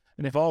back,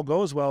 and if all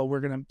goes well, we're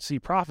going to see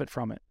profit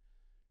from it.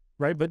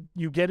 Right? But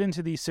you get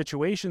into these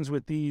situations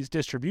with these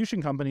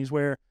distribution companies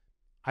where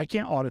I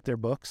can't audit their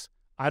books.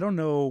 I don't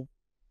know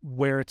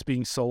where it's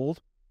being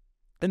sold.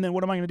 And then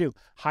what am I going to do?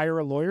 Hire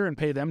a lawyer and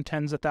pay them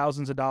tens of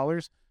thousands of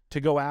dollars to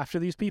go after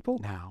these people?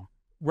 No.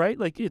 Right?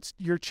 Like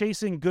you're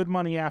chasing good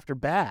money after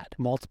bad.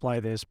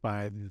 Multiply this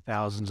by the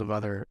thousands of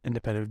other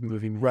independent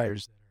movie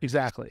makers. Right.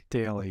 Exactly.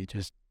 Daily,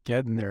 just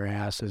getting their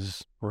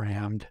asses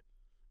rammed.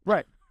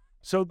 Right.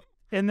 So,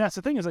 and that's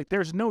the thing is like,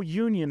 there's no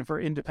union for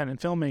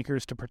independent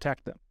filmmakers to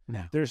protect them.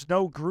 No. There's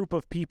no group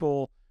of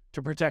people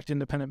to protect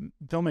independent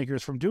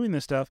filmmakers from doing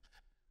this stuff.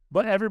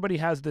 But everybody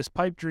has this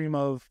pipe dream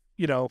of,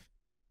 you know,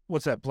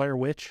 what's that? Blair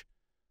Witch.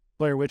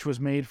 Blair Witch was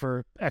made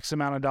for X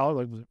amount of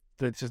dollars.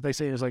 Like they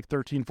say it was like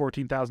 $13,000,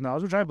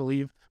 $14,000, which I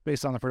believe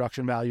based on the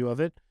production value of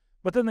it.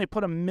 But then they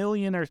put $1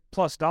 million or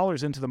plus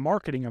into the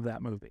marketing of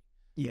that movie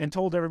and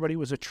told everybody it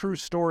was a true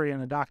story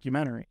and a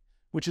documentary,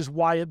 which is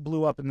why it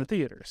blew up in the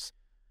theaters.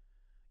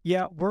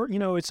 Yeah,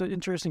 it's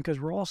interesting because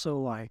we're also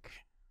like,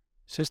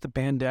 since the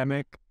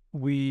pandemic,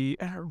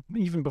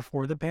 even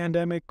before the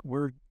pandemic,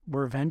 we're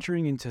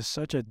venturing into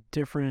such a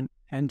different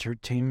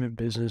entertainment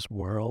business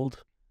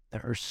world.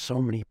 There are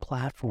so many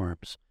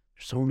platforms.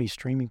 There's so many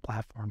streaming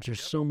platforms.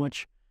 There's so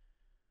much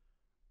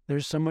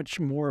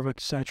more of a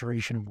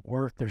saturation of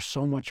work. There's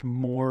so much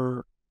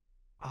more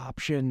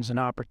options and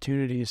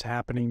opportunities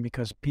happening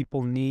because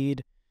people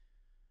need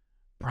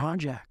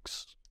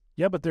projects.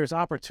 Yeah, but there's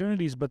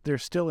opportunities, but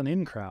there's still an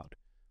in crowd.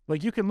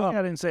 Like you can look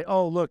at it and say,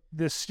 oh, look,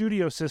 this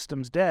studio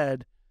system's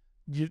dead.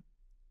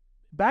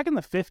 Back in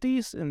the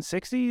 50s and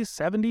 60s,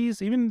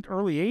 70s, even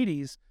early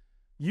 80s,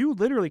 you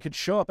literally could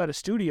show up at a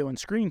studio and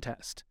screen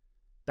test.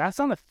 That's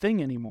not a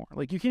thing anymore.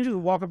 Like, you can't just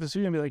walk up to the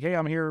studio and be like, hey,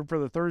 I'm here for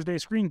the Thursday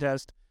screen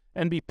test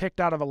and be picked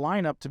out of a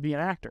lineup to be an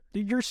actor.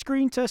 You're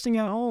screen testing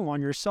at home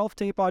on your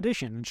self-tape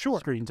audition. Sure.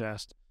 Screen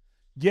test.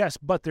 Yes,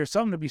 but there's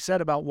something to be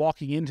said about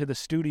walking into the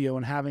studio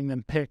and having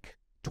them pick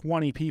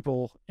 20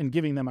 people and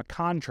giving them a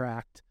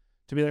contract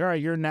to be like, all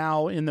right, you're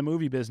now in the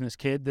movie business,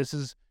 kid.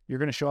 You're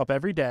going to show up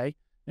every day,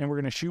 and we're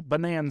going to shoot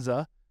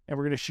Bonanza, and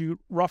we're going to shoot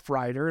Rough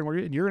Rider,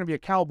 and you're going to be a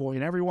cowboy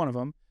in every one of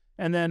them.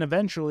 And then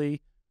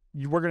eventually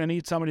we're going to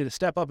need somebody to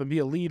step up and be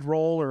a lead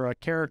role or a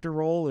character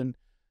role. And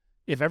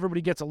if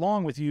everybody gets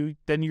along with you,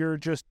 then you're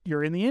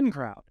in the in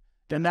crowd.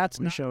 Then that's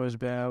the show is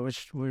bad. Why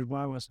wasn't I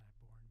born?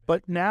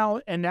 But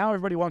now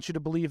everybody wants you to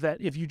believe that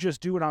if you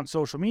just do it on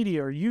social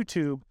media or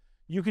YouTube,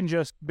 you can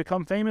just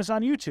become famous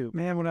on YouTube.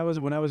 Man, when I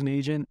was an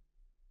agent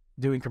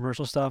doing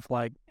commercial stuff,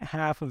 like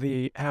half of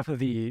the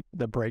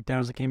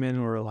breakdowns that came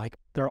in were like,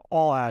 they're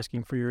all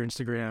asking for your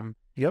Instagram,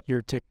 yep,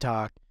 your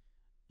TikTok,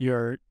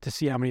 to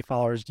see how many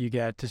followers do you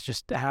get, to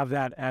just have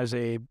that as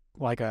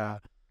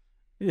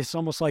it's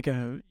almost like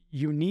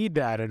you need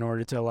that in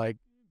order to like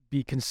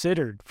be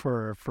considered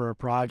for a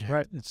project.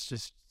 Right. It's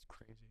just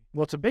crazy.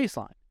 Well, it's a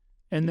baseline.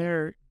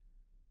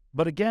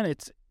 But again,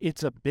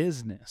 it's a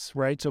business,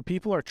 right? So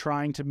people are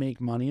trying to make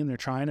money and they're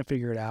trying to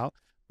figure it out.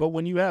 But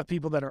when you have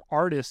people that are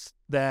artists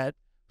that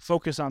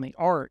focus on the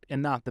art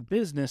and not the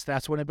business,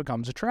 that's when it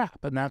becomes a trap.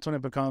 And that's when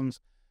it becomes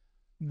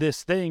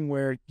this thing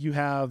where you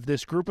have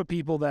this group of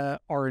people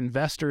that are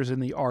investors in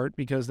the art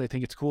because they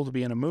think it's cool to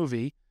be in a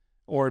movie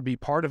or be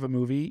part of a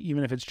movie,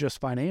 even if it's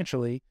just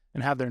financially,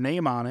 and have their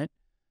name on it.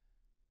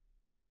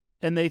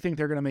 And they think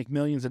they're going to make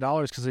millions of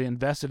dollars because they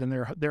invested, and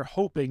they're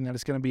hoping that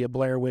it's going to be a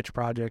Blair Witch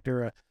Project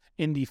or a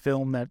indie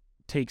film that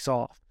takes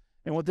off.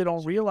 And what they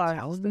don't realize,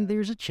 tell them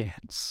there's a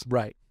chance.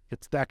 Right.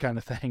 It's that kind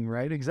of thing,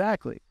 right?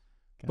 Exactly.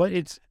 Okay.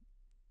 But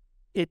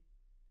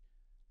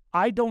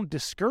I don't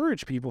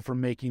discourage people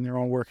from making their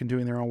own work and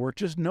doing their own work.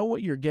 Just know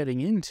what you're getting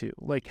into.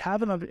 Like,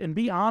 and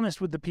be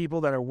honest with the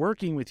people that are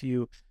working with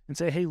you and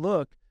say, hey,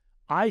 look,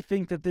 I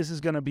think that this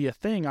is going to be a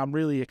thing. I'm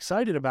really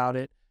excited about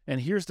it.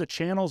 And here's the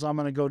channels I'm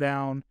going to go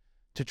down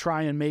to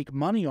try and make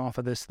money off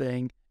of this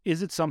thing.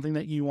 Is it something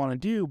that you want to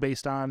do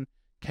based on,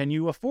 can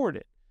you afford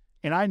it?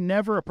 And I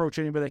never approach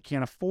anybody that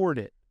can't afford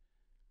it,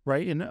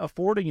 right? And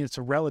affording, it's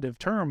a relative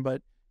term,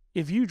 but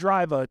if you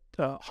drive a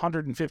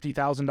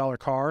 $150,000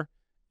 car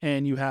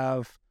and you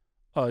have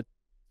a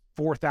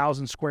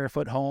 4,000 square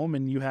foot home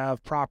and you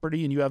have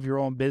property and you have your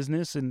own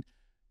business and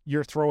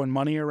you're throwing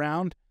money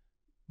around,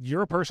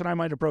 you're a person I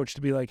might approach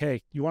to be like,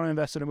 hey, you want to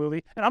invest in a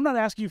movie? And I'm not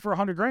asking you for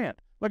 $100,000.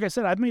 Like I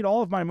said, I've made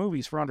all of my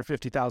movies for under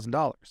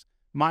 $50,000.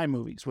 My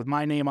movies with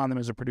my name on them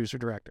as a producer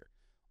director.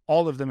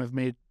 All of them have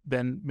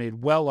been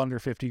made well under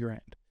 $50,000.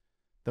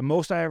 The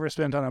most I ever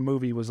spent on a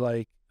movie was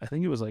I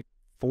think it was like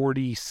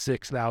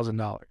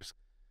 $46,000.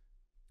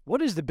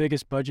 What is the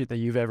biggest budget that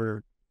you've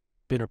ever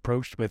been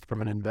approached with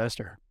from an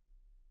investor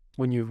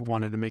when you've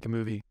wanted to make a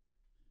movie?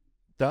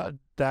 I've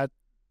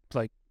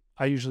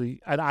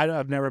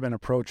never been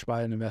approached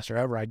by an investor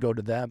ever. I go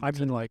to them. I've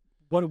been like,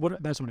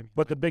 what? That's what I mean.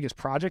 What the biggest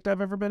project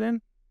I've ever been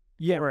in?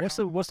 Yeah.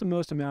 What's the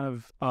most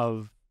amount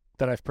of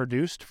that I've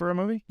produced for a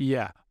movie?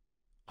 Yeah.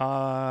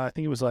 I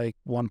think it was like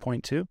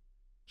 1.2.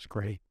 It's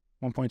great.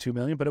 1.2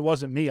 million, but it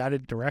wasn't me. I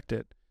didn't direct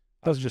it.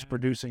 I was just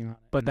producing on it.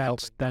 But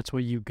that's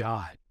what you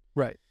got.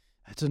 Right.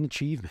 That's an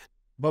achievement.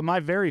 But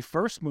my very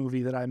first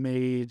movie that I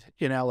made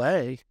in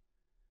LA,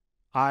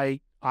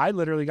 I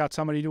literally got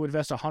somebody to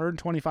invest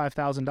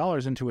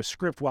 $125,000 into a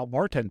script while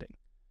bartending.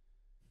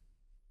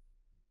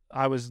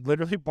 I was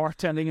literally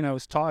bartending and I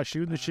was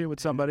shooting the shit with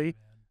somebody.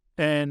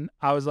 And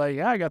I was like,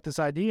 yeah, I got this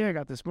idea. I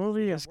got this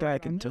movie. This guy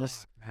can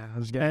just, I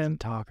was getting a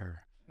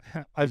talker.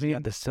 I've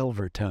got the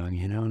silver tongue,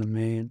 you know what I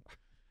mean?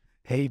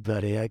 Hey,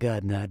 buddy, I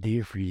got an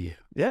idea for you.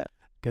 Yeah.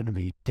 Gonna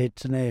be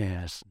tits and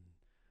ass.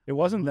 It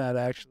wasn't that,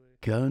 actually.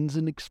 Guns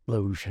and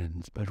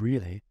explosions, but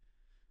really.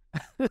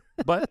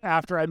 But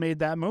after I made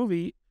that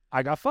movie,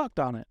 I got fucked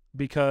on it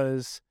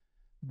because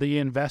the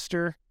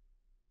investor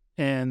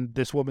and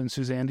this woman,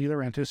 Suzanne De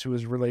Laurentiis, who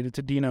was related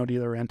to Dino De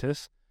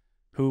Laurentiis,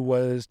 do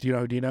you know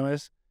who Dino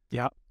is?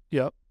 Yep.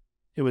 Yep.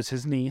 It was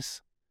his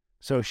niece.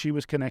 So she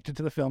was connected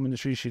to the film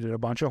industry. She did a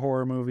bunch of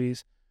horror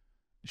movies.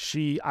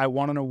 I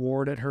won an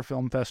award at her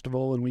film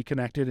festival and we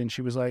connected and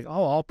she was like,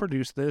 oh, I'll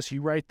produce this.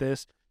 You write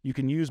this. You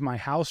can use my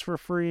house for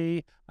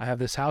free. I have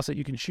this house that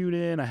you can shoot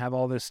in. I have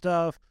all this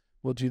stuff.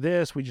 We'll do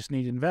this. We just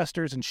need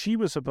investors. And she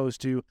was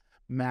supposed to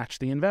match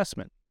the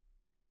investment.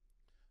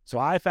 So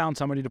I found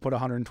somebody to put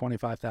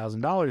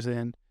 $125,000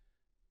 in,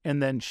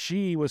 and then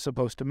she was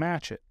supposed to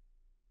match it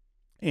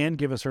and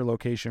give us her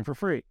location for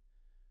free.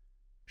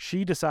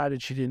 She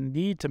decided she didn't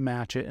need to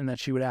match it and that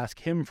she would ask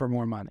him for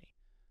more money.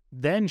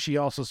 Then she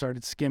also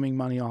started skimming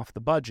money off the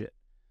budget.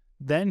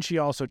 Then she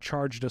also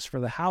charged us for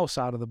the house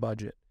out of the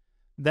budget.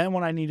 Then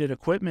when I needed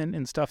equipment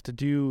and stuff to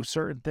do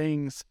certain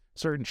things,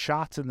 certain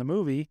shots in the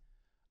movie,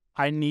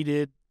 I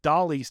needed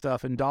dolly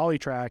stuff and dolly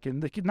track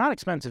and not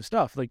expensive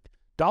stuff. Like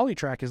dolly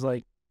track is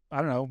like, I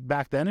don't know,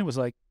 back then it was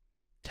like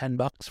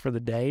 $10 for the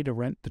day to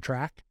rent the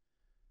track.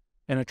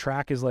 and a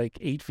track is like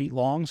 8 feet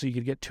long, so you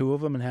could get 2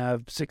 of them and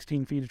have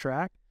 16 feet of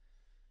track.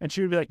 And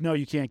she would be like, no,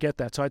 you can't get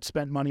that. So I'd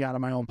spent money out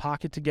of my own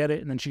pocket to get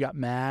it, and then she got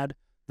mad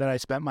that I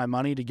spent my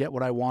money to get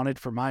what I wanted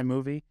for my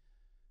movie.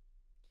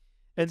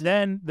 And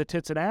then the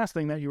tits and ass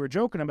thing that you were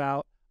joking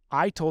about,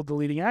 I told the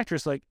leading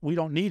actress, like, we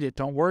don't need it.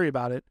 Don't worry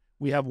about it.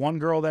 We have one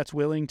girl that's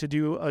willing to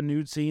do a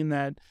nude scene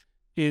that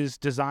is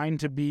designed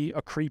to be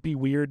a creepy,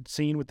 weird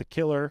scene with the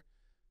killer.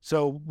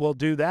 So we'll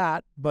do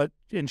that,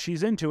 and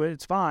she's into it.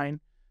 It's fine.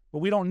 But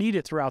we don't need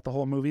it throughout the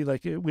whole movie.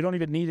 Like, we don't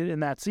even need it in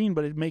that scene,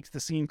 but it makes the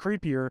scene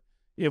creepier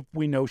if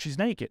we know she's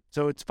naked.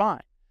 So it's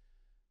fine.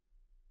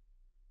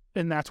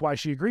 And that's why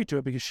she agreed to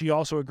it, because she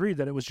also agreed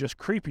that it was just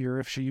creepier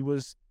if she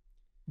was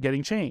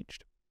getting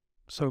changed.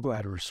 So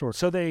glad we're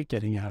sort of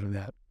getting out of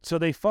that. So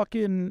they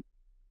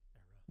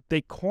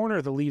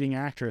corner the leading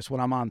actress when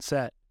I'm on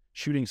set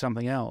shooting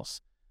something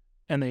else,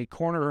 and they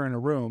corner her in a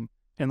room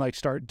and like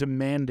start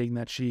demanding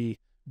that she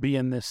be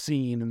in this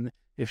scene. And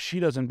if she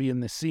doesn't be in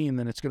this scene,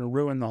 then it's going to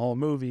ruin the whole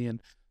movie.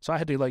 And so I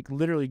had to like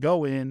literally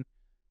go in,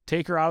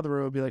 take her out of the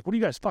room and be like, what are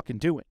you guys fucking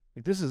doing?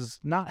 Like, this is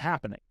not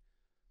happening.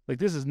 Like,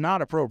 this is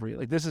not appropriate.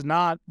 Like, this is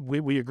not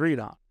what we agreed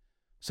on.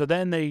 So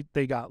then they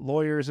got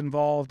lawyers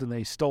involved, and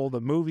they stole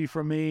the movie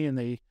from me, and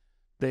they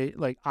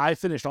like, I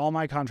finished all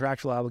my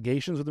contractual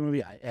obligations with the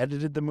movie. I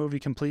edited the movie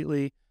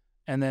completely,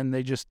 and then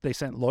they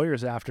sent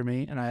lawyers after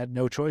me, and I had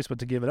no choice but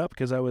to give it up,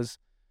 because I was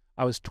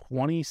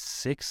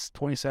 26,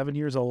 27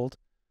 years old,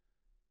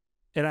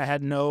 and I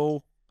had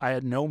no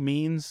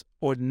means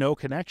or no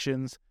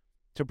connections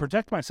to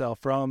protect myself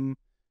from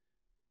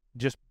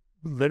just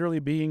literally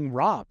being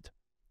robbed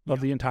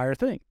of the entire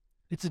thing.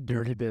 It's a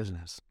dirty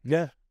business.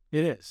 Yeah.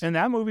 It is. And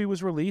that movie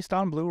was released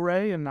on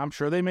Blu-ray, and I'm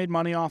sure they made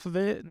money off of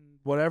it, and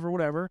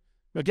whatever.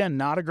 Again,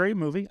 not a great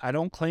movie. I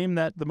don't claim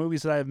that the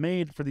movies that I've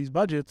made for these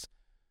budgets,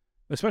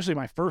 especially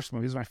my first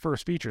movie, is my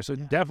first feature, so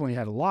it definitely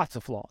had lots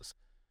of flaws.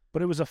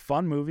 But it was a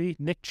fun movie.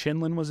 Nick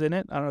Chinlin was in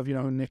it. I don't know if you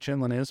know who Nick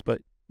Chinlin is,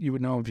 but you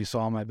would know him if you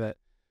saw him, I bet.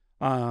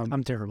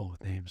 I'm terrible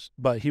with names.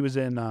 But he was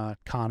in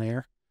Con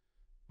Air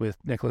with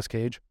Nicolas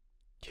Cage.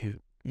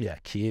 Cute. Yeah,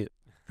 cute.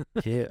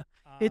 Cute.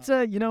 It's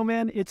a,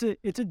 man, it's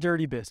a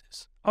dirty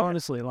business.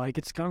 Honestly, like,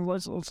 it's kind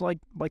of, it's like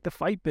the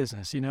fight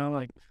business,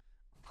 like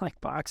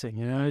boxing,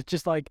 It's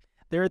just like,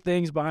 there are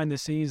things behind the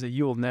scenes that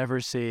you will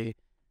never see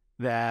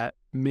that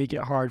make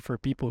it hard for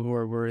people who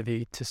are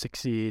worthy to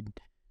succeed,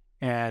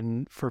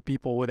 and for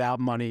people without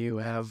money who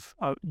have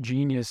a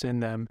genius in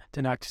them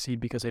to not succeed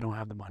because they don't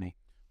have the money.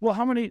 Well,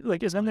 how many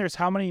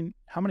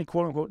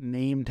quote unquote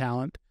name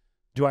talent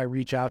do I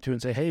reach out to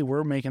and say, hey,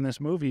 we're making this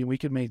movie, and we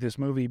could make this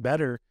movie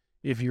better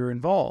if you're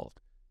involved?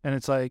 And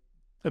it's like,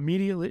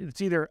 immediately, it's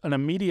either an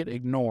immediate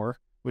ignore,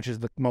 which is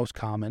the most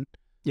common.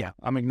 Yeah.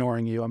 I'm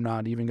ignoring you. I'm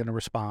not even going to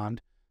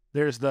respond.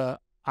 There's the,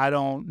 I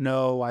don't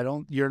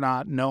know. You're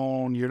not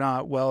known. You're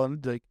not well,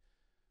 like,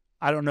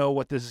 I don't know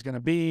what this is going to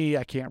be.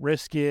 I can't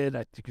risk it.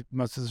 I think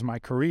this is my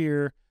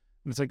career.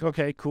 And it's like,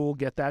 okay, cool.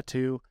 Get that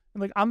too.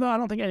 And like, I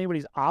don't think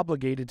anybody's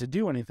obligated to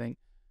do anything.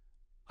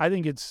 I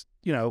think it's,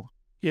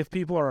 if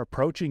people are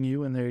approaching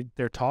you and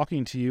they're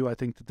talking to you, I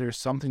think that there's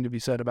something to be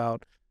said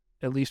about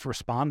at least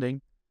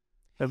responding,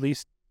 at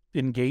least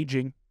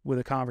engaging with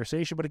a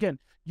conversation. But again,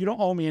 you don't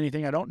owe me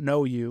anything. I don't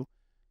know you.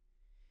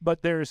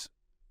 But there are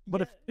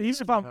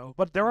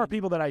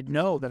people that I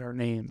know that are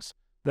names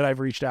that I've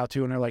reached out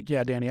to, and they're like,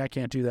 yeah, Danny, I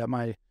can't do that.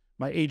 My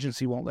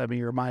agency won't let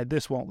me, or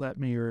this won't let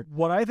me, or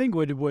what I think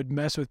would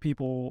mess with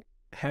people's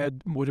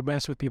heads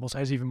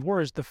even more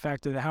is the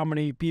fact that how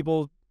many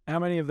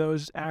of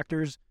those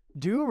actors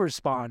do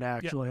respond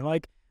actually. Yeah.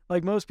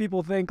 Like most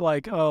people think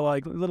like, oh,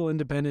 like little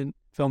independent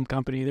film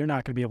company, they're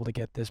not going to be able to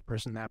get this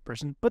person, that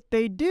person, but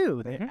they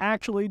do. They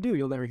actually do.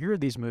 You'll never hear of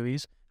these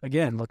movies.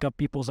 Again, look up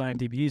people's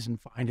IMDb's and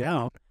find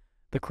out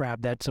the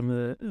crap that some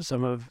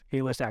of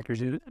A-list actors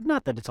do.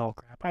 Not that it's all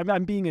crap.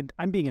 I'm being an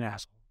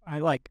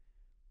asshole.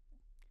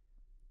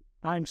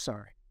 I'm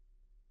sorry.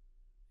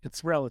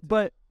 It's relative,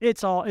 but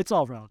it's all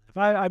relative.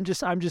 I'm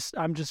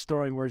just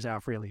throwing words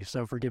out freely,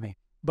 so forgive me.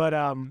 But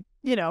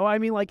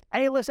like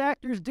A-list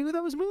actors do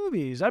those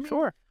movies. I'm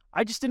sure.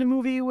 I just did a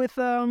movie with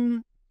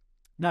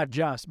not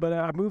just, but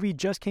a movie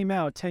just came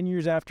out 10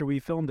 years after we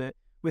filmed it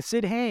with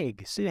Sid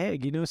Haig. Sid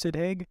Haig, you know Sid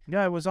Haig?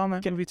 Yeah, I was on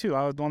that movie too.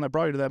 I was the one that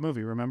brought you to that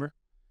movie, remember?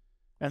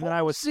 And then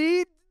I was...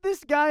 See,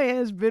 this guy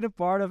has been a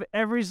part of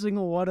every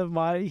single one of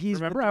my...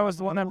 Remember, I was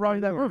the one that brought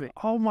you that movie.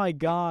 Oh my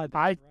God.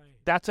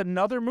 That's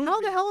another movie.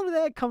 How the hell did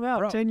that come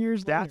out 10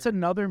 years later? That's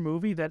another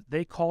movie that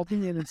they called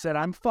me in and said,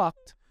 I'm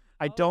fucked.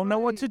 I don't know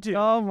what to do.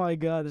 Oh my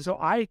God. So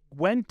I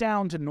went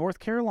down to North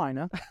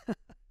Carolina.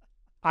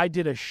 I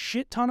did a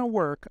shit ton of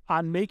work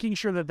on making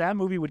sure that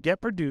movie would get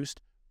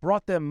produced,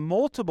 brought them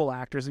multiple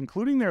actors,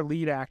 including their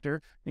lead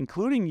actor,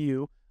 including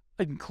you,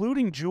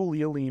 including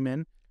Julia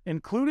Lehman,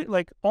 including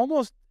like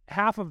almost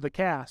half of the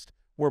cast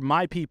were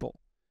my people.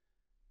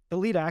 The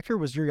lead actor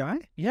was your guy?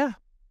 Yeah.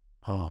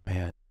 Oh,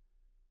 man.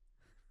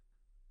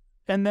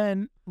 And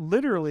then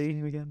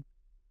literally, again,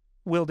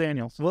 Will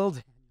Daniels.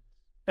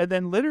 And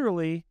then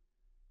literally,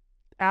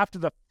 after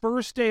the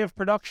first day of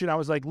production, I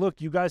was like,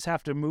 look, you guys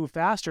have to move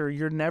faster.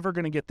 You're never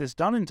going to get this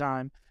done in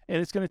time.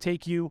 And it's going to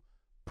take you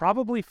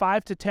probably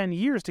 5 to 10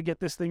 years to get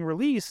this thing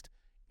released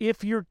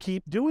if you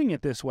keep doing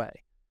it this way.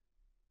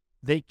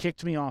 They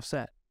kicked me off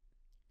set.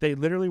 They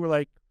literally were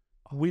like,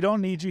 we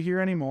don't need you here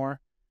anymore.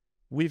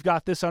 We've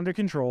got this under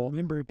control.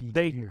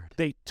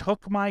 They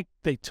took my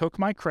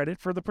credit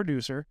for the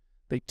producer.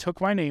 They took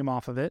my name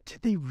off of it.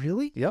 Did they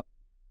really? Yep.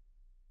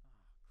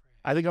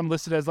 I think I'm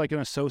listed as like an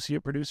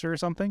associate producer or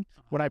something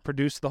when I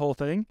produced the whole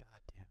thing. God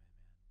damn it, man.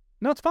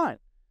 No, it's fine.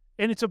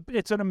 And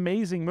it's an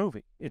amazing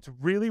movie. It's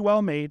really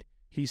well made.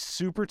 He's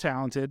super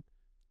talented.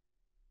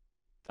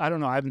 I don't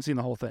know. I haven't seen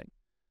the whole thing.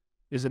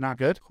 Is it not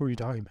good? Who are you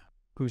talking about?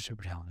 Who's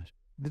super talented?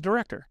 The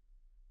director.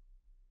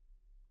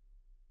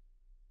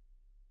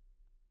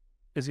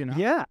 Is he not?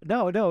 Yeah.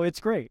 No, it's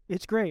great.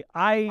 It's great.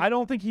 I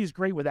don't think he's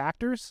great with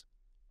actors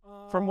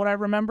from what I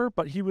remember,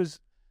 but he was.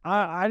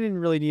 I didn't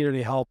really need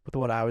any help with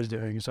what I was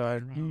doing, so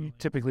I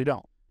typically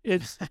don't.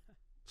 It's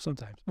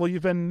sometimes. Well,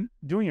 you've been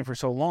doing it for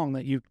so long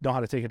that you know how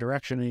to take a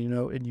direction,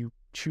 and you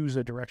choose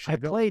a direction. I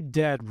played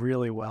Dead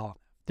really well.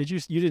 Did you?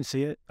 You didn't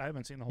see it? I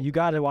haven't seen the whole. You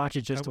got to watch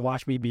it just to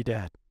watch me be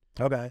dead.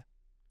 Okay.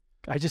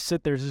 I just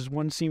sit there. There's this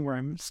one scene where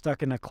I'm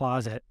stuck in a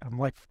closet. I'm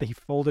like, he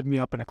folded me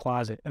up in a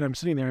closet, and I'm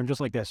sitting there. I'm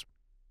just like this,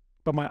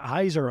 but my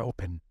eyes are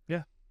open.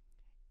 Yeah.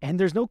 And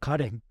there's no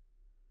cutting.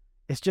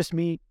 It's just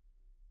me.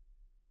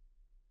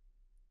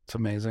 It's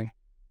amazing.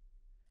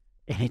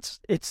 And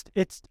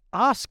it's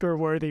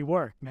Oscar-worthy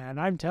work, man.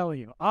 I'm telling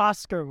you,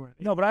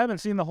 Oscar-worthy. No, but I haven't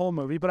seen the whole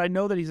movie, but I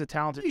know that he's a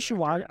talented. You should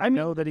watch. I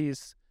know that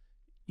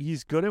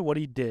he's good at what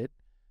he did.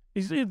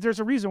 There's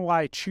a reason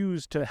why I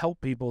choose to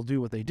help people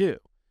do what they do.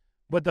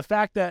 But the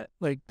fact that,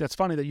 like, that's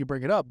funny that you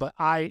bring it up, but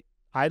I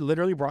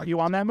literally brought you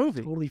on that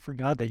movie. I totally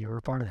forgot that you were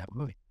a part of that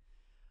movie.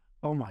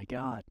 Oh my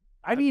God.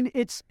 I mean,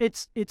 it's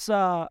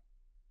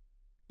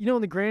you know,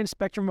 in the grand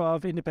spectrum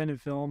of independent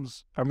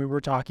films, I mean,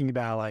 we're talking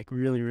about like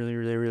really, really,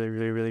 really, really,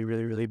 really, really,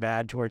 really, really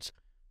bad towards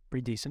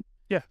pretty decent.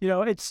 Yeah. You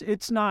know,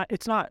 it's not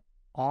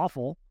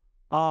awful.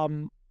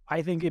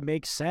 I think it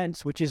makes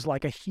sense, which is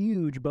like a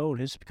huge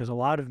bonus because a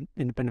lot of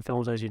independent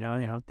films, as you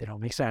know, they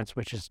don't make sense,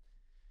 which is,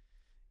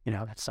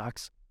 that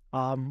sucks.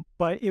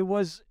 But it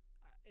was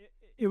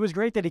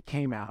great that it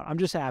came out. I'm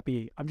just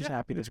happy.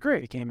 Happy that it's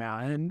great. It came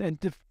out,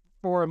 and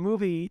for a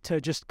movie to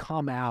just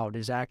come out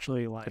is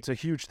actually like it's a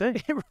huge thing.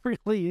 It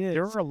really is.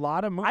 There are a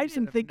lot of movies. I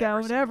didn't think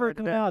that would ever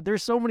come out.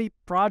 There's so many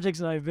projects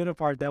that I've been a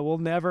part that will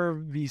never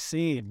be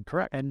seen.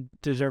 Correct, and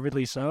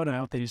deservedly so. And I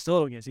hope that you still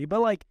don't get to see.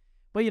 But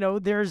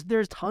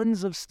there's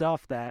tons of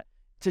stuff that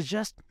to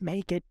just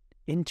make it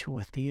into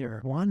a theater,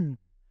 one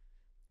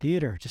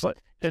theater,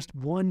 just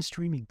one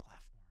streaming platform.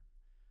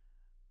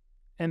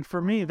 And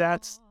for me,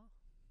 that's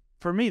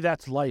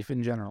life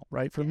in general,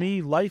 right? For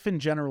me, life in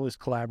general is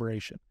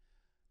collaboration.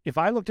 If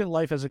I looked at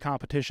life as a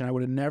competition, I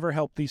would have never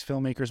helped these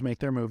filmmakers make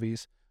their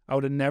movies. I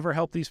would have never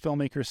helped these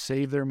filmmakers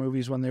save their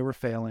movies when they were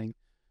failing.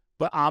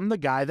 But I'm the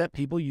guy that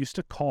people used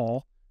to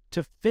call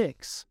to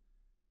fix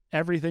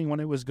everything when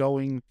it was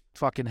going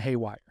fucking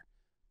haywire.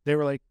 They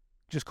were like,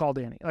 just call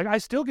Danny. Like, I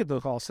still get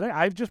those calls today.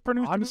 I've just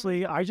produced.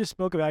 Honestly, I just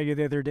spoke about you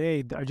the other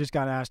day. I just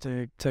got asked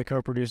to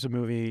co-produce a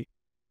movie.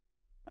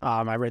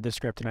 I read the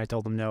script and I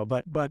told them no.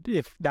 But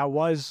if that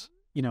was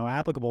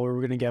applicable, we were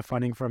going to get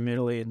funding from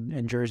Italy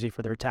and Jersey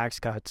for their tax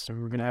cuts, and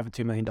we were going to have a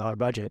 $2 million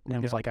budget. And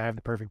it was like, I have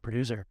the perfect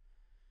producer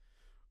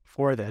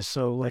for this,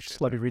 so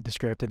let me read the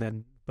script, and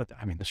then,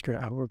 the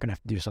script, we're going to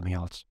have to do something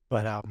else.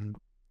 But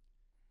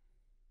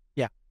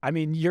yeah, I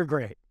mean, you're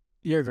great.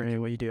 You're great at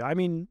what you do. I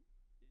mean,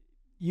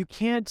 you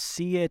can't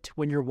see it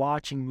when you're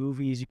watching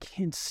movies. You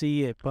can't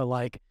see it, but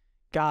like,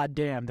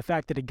 goddamn, the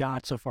fact that it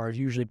got so far is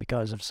usually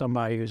because of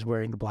somebody who's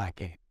wearing the black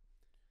cape.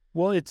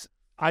 Well,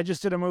 I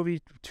just did a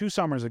movie 2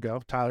 summers ago.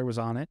 Tyler was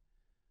on it.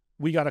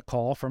 We got a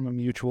call from a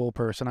mutual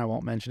person. I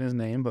won't mention his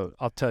name, but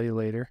I'll tell you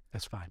later.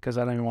 That's fine. Because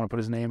I don't even want to put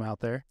his name out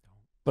there.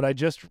 But I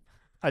just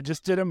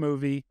did a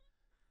movie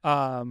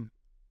 2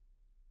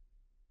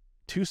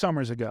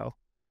 summers ago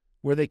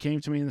where they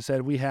came to me and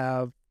said, we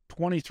have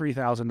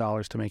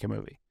 $23,000 to make a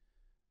movie.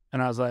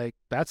 And I was like,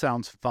 that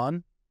sounds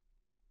fun.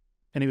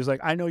 And he was like,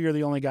 I know you're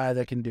the only guy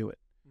that can do it.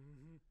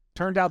 Mm-hmm.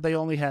 Turned out they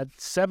only had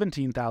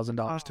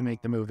 $17,000 to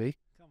make the movie.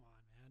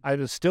 I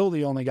was still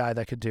the only guy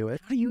that could do it.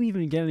 How do you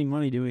even get any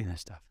money doing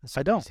this stuff?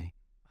 I don't.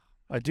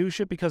 I do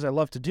shit because I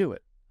love to do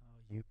it.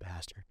 Oh, you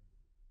bastard.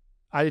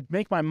 I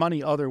make my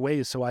money other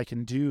ways so I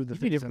can do the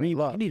things that I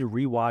love. You need to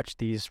rewatch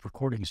these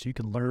recordings so you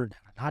can learn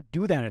how to not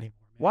do that anymore. Man.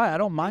 Why? I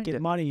don't mind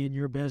it. Money in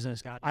your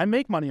business. God. I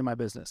make money in my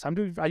business.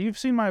 You've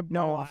seen my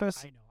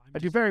office. I know. I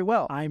do very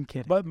well. I'm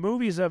kidding. But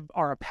movies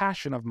are a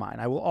passion of mine.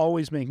 I will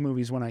always make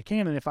movies when I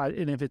can, and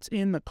if it's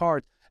in the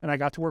cards, and I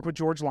got to work with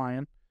George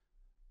Lyon.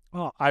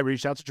 Well, I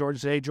reached out to George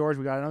and said, hey, George,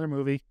 we got another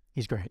movie.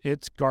 He's great.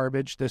 It's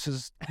garbage. This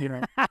is,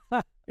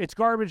 it's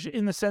garbage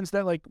in the sense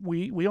that, like,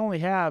 we only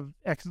have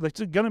X.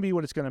 It's going to be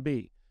what it's going to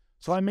be.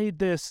 So I made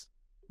this.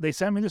 They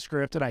sent me the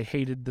script, and I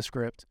hated the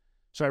script.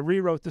 So I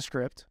rewrote the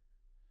script.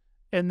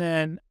 And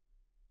then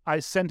I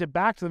sent it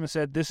back to them and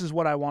said, this is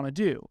what I want to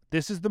do.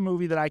 This is the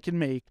movie that I can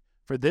make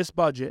for this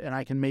budget, and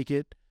I can make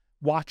it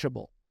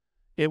watchable.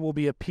 It will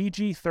be a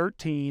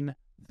PG-13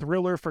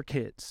 thriller for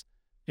kids.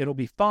 It'll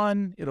be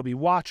fun. It'll be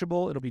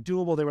watchable. It'll be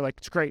doable. They were like,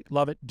 it's great.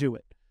 Love it. Do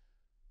it.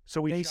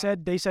 So They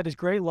said it's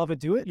great. Love it.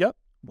 Do it. Yep.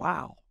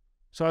 Wow.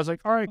 So I was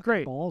like, all right,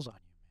 great. Balls on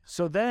you.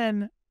 So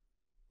then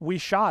we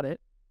shot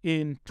it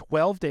in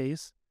 12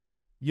 days.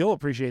 You'll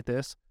appreciate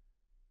this.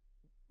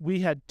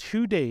 We had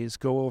 2 days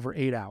go over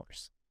 8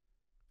 hours.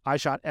 I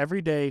shot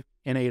every day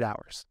in 8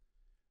 hours.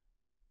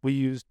 We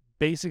used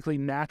basically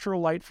natural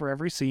light for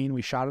every scene.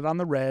 We shot it on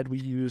the red. We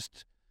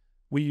used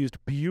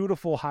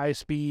beautiful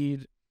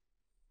high-speed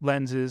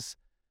lenses.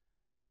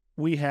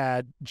 We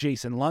had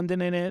Jason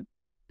London in it.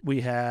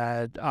 We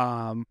had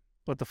Robert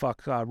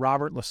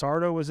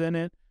Lasardo was in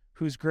it,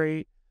 who's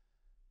great.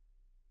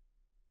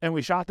 And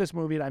we shot this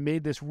movie, and I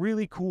made this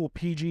really cool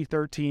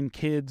PG-13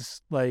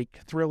 kids like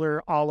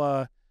thriller, a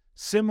la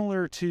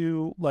similar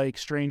to like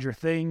Stranger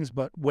Things,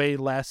 but way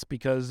less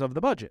because of the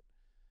budget.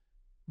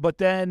 But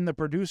then the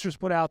producers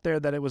put out there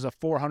that it was a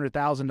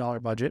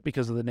 $400,000 budget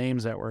because of the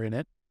names that were in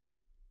it.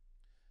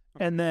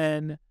 And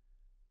then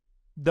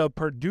the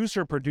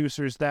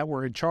producers that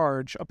were in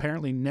charge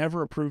apparently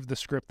never approved the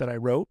script that I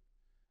wrote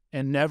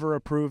and never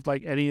approved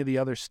like any of the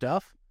other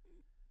stuff.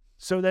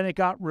 So then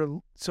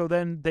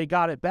they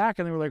got it back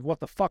and they were like, what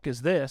the fuck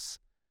is this?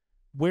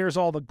 Where's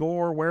all the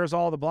gore? Where's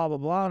all the blah, blah,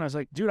 blah? And I was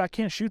like, dude, I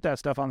can't shoot that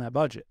stuff on that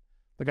budget.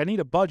 Like, I need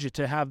a budget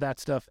to have that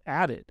stuff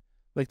added.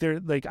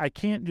 I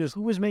can't just...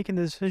 Who was making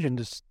the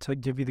decision to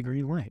give you the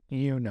green light?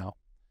 You know.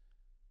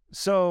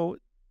 So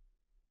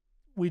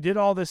we did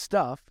all this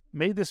stuff,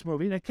 made this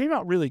movie, and it came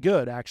out really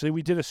good, actually.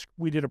 We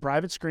did a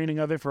private screening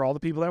of it for all the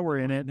people that were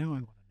in it. No, I want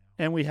to know.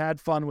 And we had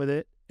fun with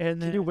it.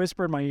 And then... Can you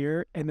whisper in my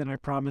ear, and then I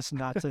promise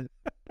not to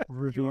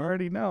review? You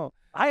already know.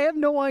 I have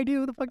no idea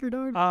who the fuck you're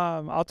talking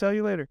about. I'll tell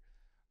you later.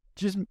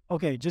 Just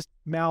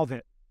mouth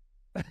it.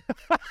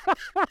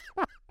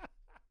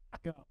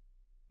 Go.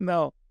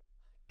 No.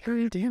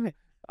 God damn it.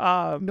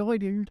 No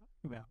idea who you're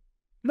talking about.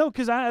 No,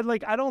 because I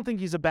don't think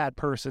he's a bad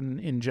person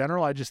in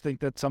general. I just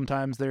think that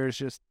sometimes there's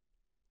just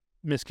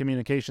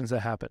miscommunications that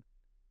happen.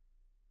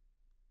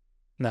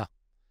 No.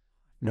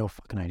 No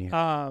fucking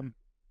idea.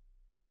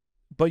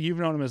 But you've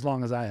known him as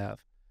long as I have.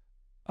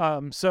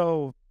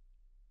 So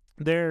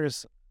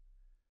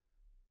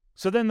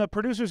then the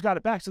producers got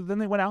it back. So then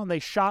they went out and they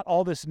shot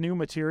all this new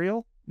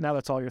material. Now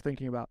that's all you're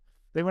thinking about.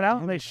 They went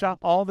out and they shot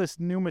all this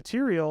new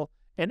material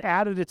and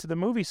added it to the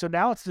movie. So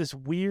now it's this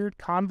weird,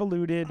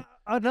 convoluted...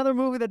 Another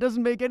movie that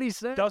doesn't make any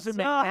sense. Doesn't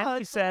make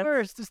any it's sense. The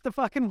worst. It's the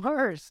fucking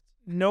worst.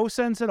 No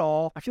sense at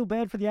all. I feel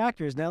bad for the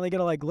actors. Now they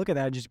gotta like look at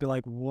that and just be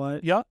like,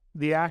 what? Yep.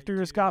 The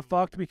actors got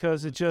fucked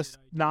because it's just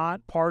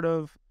not part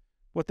of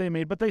what they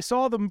made. But they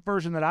saw the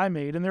version that I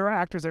made, and there were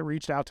actors that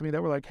reached out to me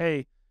that were like,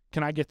 hey,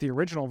 can I get the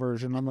original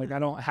version? I'm like, I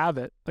don't have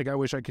it. Like, I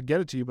wish I could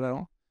get it to you, but I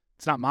don't.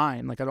 It's not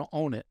mine. Like, I don't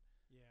own it.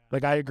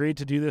 Like, I agreed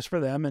to do this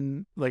for them,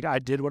 and, like, I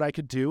did what I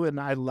could do, and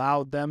I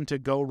allowed them to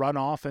go run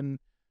off and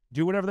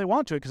do whatever they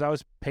want to it because I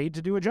was paid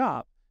to do a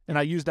job. And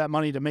I used that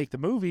money to make the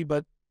movie,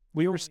 but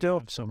we were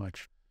still... So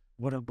much.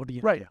 What do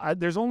you... Right.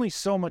 There's only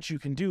so much you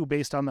can do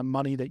based on the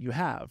money that you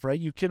have, right?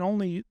 You can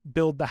only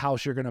build the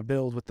house you're going to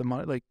build with the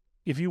money. Like,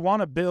 if you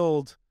want to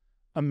build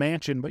a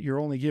mansion, but you're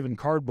only given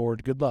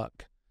cardboard, good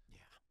luck. Yeah.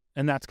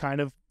 And that's kind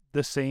of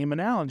the same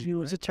analogy. You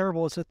know,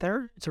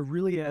 it's a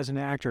really, as an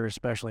actor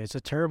especially, it's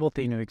a terrible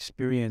thing to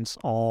experience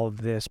all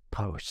of this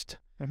post.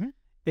 Mm-hmm.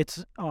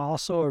 It's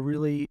also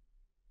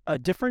a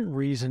different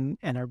reason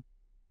and a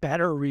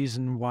better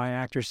reason why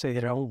actors say they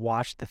don't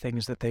watch the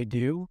things that they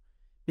do.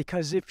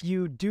 Because if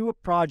you do a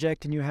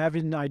project and you have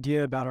an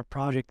idea about a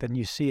project, then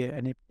you see it,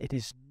 and it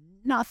is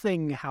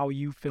nothing how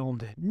you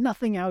filmed it,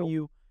 nothing how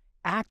you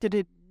acted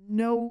it.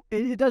 No,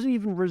 it doesn't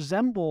even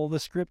resemble the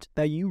script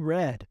that you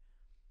read.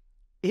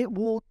 It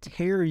will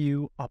tear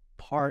you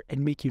apart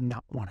and make you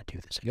not want to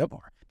do this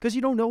anymore. Because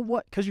you don't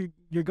know because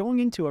you're going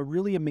into a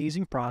really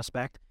amazing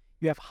prospect.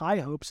 You have high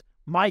hopes.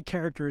 My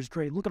character is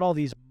great. Look at all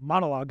these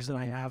monologues that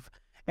I have.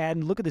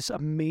 And look at this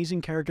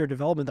amazing character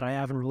development that I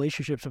have in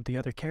relationships with the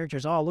other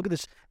characters. Oh, look at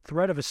this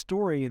thread of a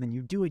story. And then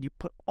you do it. You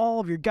put all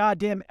of your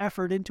goddamn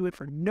effort into it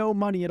for no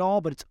money at all.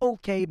 But it's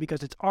okay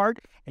because it's art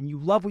and you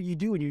love what you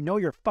do and you know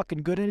you're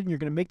fucking good at it and you're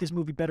going to make this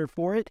movie better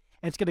for it.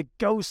 And it's going to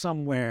go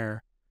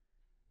somewhere.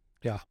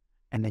 Yeah.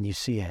 And then you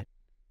see it.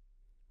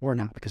 Or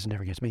not, because it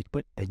never gets made.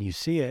 But then you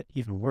see it.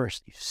 Even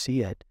worse, you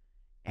see it.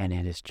 And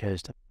it is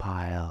just a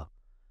pile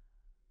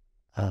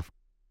of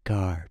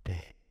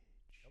garbage.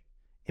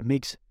 It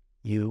makes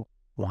you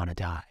want to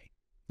die.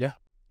 Yeah.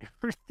 It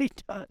really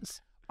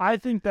does. I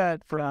think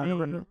that for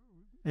me...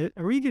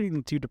 Are we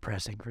getting too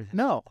depressing for this?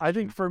 No, I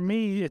think for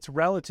me it's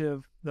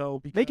relative, though.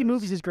 Because making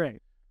movies is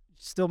great.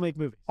 Still make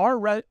movies.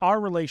 Our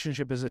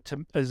relationship is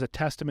a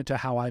testament to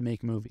how I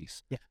make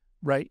movies. Yeah.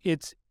 Right?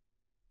 It's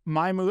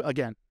my movie.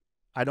 Again,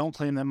 I don't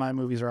claim that my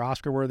movies are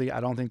Oscar worthy.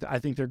 I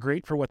think they're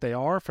great for what they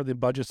are, for the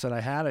budgets that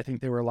I had. I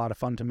think they were a lot of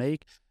fun to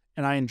make.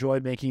 And I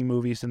enjoyed making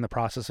movies in the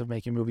process of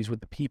making movies with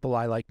the people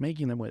I like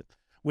making them with.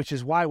 which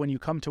is why when you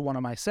come to one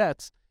of my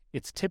sets,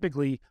 it's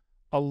typically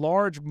a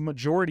large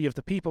majority of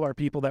the people are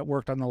people that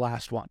worked on the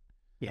last one.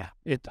 Yeah.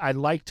 I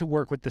like to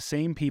work with the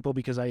same people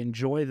because I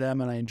enjoy them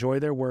and I enjoy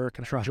their work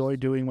and I enjoy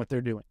doing what they're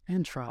doing.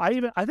 And trust.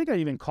 I think I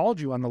even called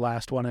you on the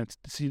last one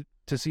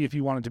to see if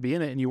you wanted to be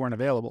in it and you weren't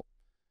available.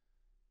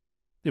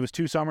 It was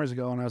 2 summers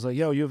ago and I was like,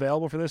 yo, you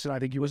available for this? And I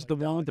think you was the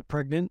one with the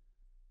pregnant?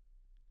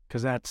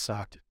 Because that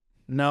sucked.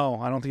 No,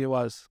 I don't think it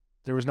was.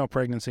 There was no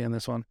pregnancy in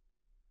this one.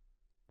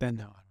 Then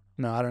no.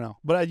 No, I don't know.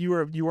 But you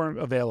weren't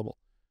available.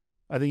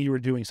 I think you were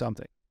doing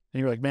something. And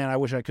you were like, man, I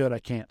wish I could. I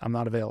can't. I'm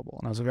not available.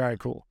 And I was like, all right,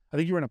 cool. I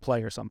think you were in a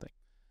play or something.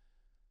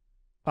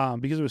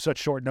 Because it was such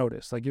short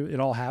notice. Like it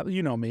all happened.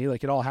 You know me.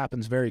 Like it all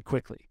happens very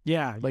quickly.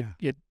 Yeah. Like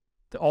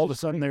all of a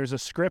sudden there's a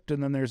script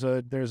and then there's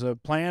a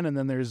plan and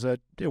then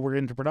we're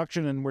into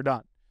production and we're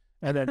done.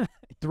 And then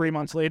 3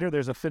 months later,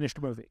 there's a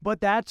finished movie. But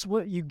that's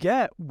what you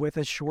get with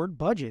a short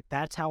budget.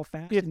 That's how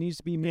fast it needs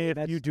to be made.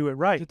 If you do it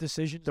right. The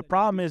decisions. The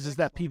problem is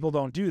that people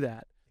don't do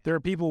that. There are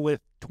people with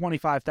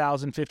 $25,000,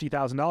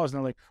 $50,000, and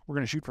they're like, we're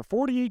going to shoot for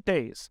 48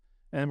 days,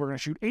 and we're going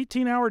to shoot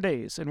 18-hour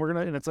days, and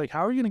and it's like,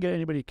 how are you going to get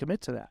anybody to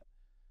commit to that?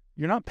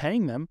 You're not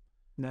paying them.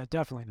 No,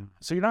 definitely not.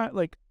 So you're not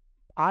like,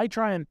 I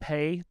try and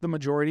pay the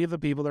majority of the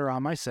people that are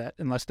on my set,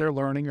 unless they're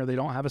learning or they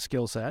don't have a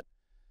skill set.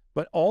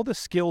 But all the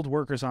skilled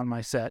workers on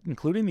my set,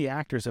 including the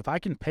actors, if I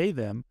can pay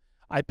them,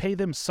 I pay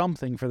them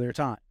something for their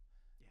time.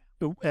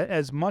 Yeah.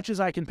 As much as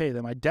I can pay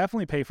them. I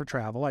definitely pay for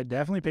travel. I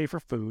definitely pay for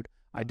food.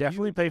 I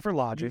definitely pay for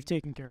lodging. You've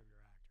taken care of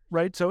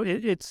your actors.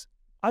 Right? So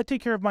I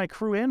take care of my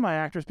crew and my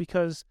actors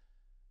because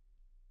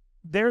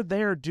they're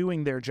there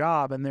doing their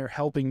job and they're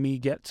helping me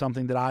get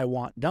something that I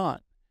want done.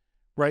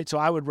 Right? So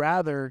I would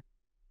rather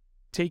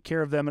take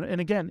care of them.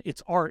 And again,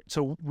 it's art.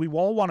 So we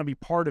all want to be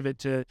part of it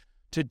to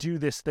do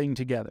this thing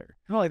together.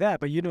 Not like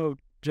that, but you know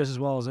just as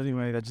well as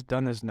anybody that's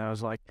done this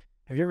knows, like,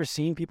 have you ever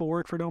seen people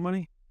work for no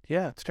money?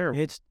 Yeah, it's terrible.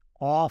 It's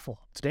awful.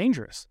 It's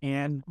dangerous.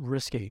 And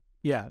risky.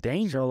 Yeah,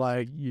 dangerous. So,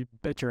 like, you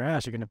bet your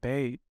ass you're going to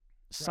pay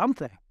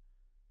something. Right.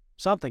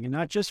 Something, and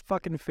not just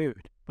fucking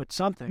food, but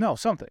something. No,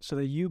 something. So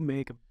that you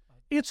make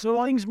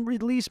so things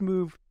at least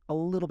move a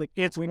little bit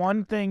quicker. It's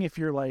one thing if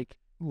you're like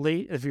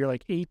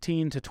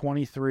 18 to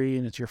 23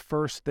 and it's your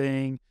first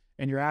thing,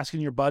 and you're asking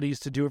your buddies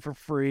to do it for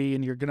free,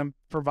 and you're going to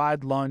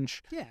provide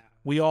lunch. Yeah.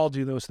 We all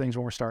do those things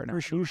when we're starting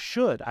out. Sure. You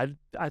should.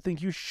 I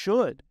think you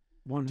should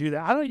do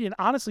that.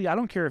 Honestly, I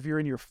don't care if you're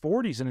in your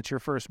 40s and it's your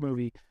first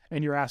movie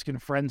and you're asking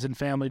friends and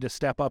family to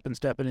step up and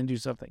step in and do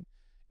something.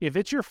 If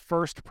it's your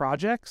first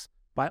projects,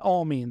 by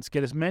all means,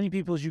 get as many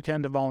people as you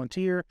can to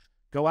volunteer.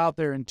 Go out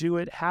there and do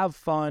it. Have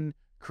fun.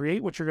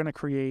 Create what you're going to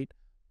create.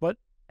 But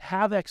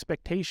have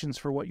expectations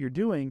for what you're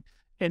doing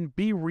and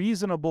be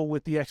reasonable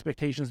with the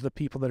expectations of the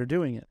people that are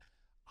doing it.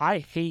 I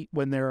hate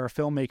when there are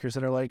filmmakers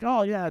that are like,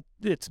 oh, yeah,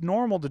 it's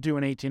normal to do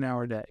an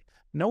 18-hour day.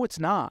 No, it's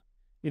not.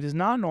 It is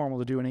not normal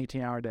to do an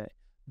 18-hour day.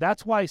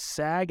 That's why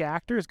SAG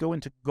actors go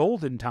into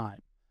golden time.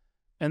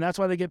 And that's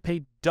why they get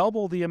paid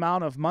double the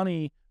amount of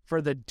money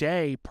for the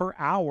day per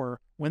hour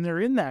when they're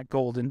in that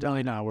golden time.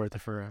 Really not worth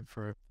it for a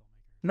filmmaker.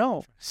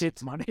 No,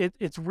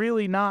 it's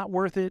really not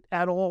worth it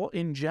at all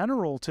in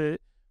general.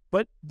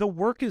 But the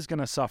work is going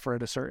to suffer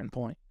at a certain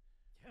point.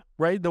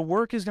 Right? The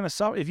work is going to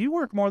suffer. If you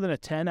work more than a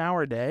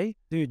 10-hour day,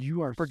 dude,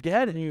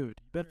 forget it. Dude,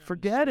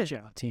 forget it.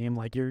 Team,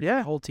 like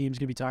your whole team's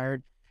going to be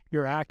tired.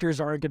 Your actors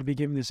aren't going to be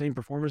giving the same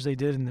performance they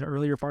did in the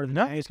earlier part of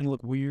the day. It's going to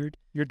look weird.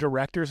 Your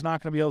director's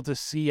not going to be able to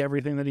see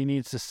everything that he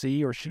needs to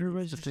see or shoot.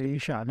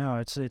 No,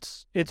 it's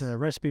a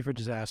recipe for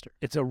disaster.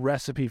 It's a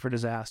recipe for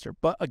disaster.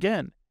 But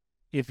again,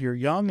 if you're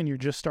young and you're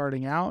just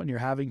starting out and you're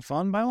having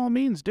fun, by all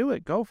means, do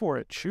it. Go for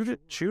it. Shoot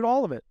it. Shoot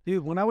all of it.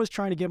 Dude, when I was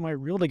trying to get my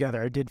reel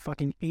together, I did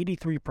fucking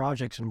 83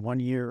 projects in 1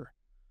 year.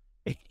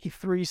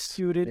 83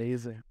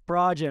 suited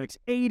projects.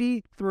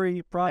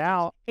 83 projects.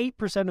 Now,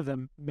 8% of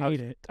them made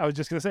it. I was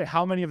just going to say,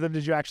 how many of them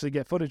did you actually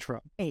get footage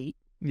from? 8.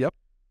 Yep.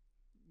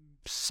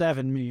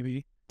 7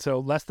 maybe. So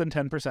less than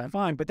 10%.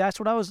 Fine, but that's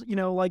what I was,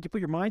 like you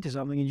put your mind to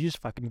something and you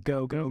just fucking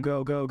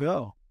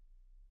go.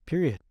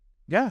 Period.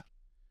 Yeah.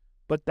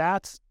 But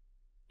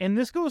and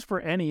this goes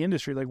for any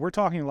industry. Like, we're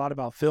talking a lot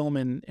about film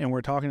and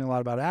we're talking a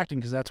lot about acting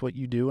because that's what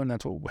you do and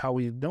that's how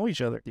we know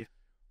each other. Yeah.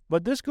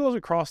 But this goes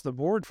across the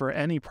board for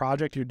any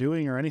project you're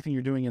doing or anything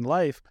you're doing in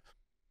life.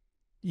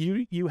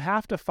 You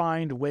have to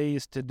find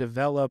ways to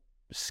develop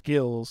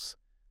skills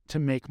to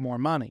make more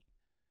money,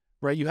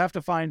 right? You have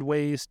to find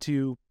ways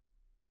to,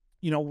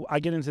 I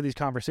get into these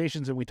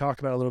conversations and we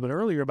talked about a little bit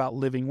earlier about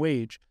living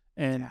wage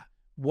and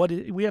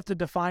we have to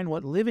define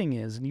what living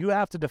is, and you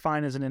have to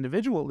define as an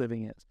individual what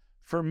living is.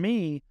 For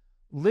me,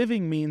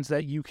 living means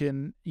that you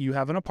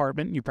have an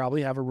apartment, you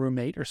probably have a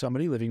roommate or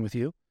somebody living with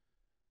you.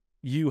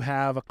 You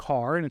have a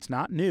car and it's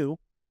not new.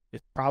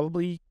 It's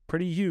probably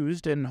pretty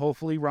used and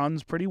hopefully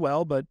runs pretty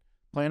well, but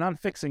plan on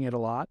fixing it a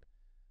lot.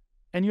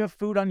 And you have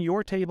food on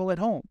your table at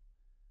home.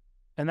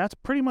 And that's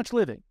pretty much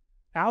living.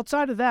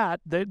 Outside of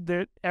that,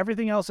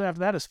 everything else after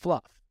that is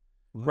fluff,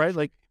 right?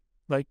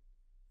 Like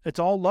it's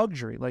all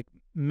luxury, like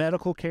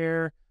medical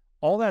care,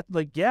 all that,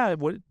 like, yeah,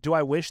 do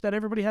I wish that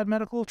everybody had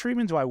medical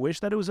treatment? Do I wish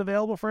that it was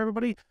available for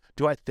everybody?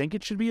 Do I think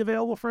it should be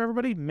available for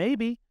everybody?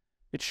 Maybe.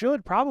 It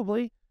should,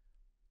 probably.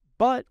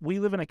 But we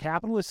live in a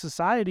capitalist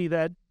society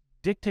that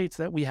dictates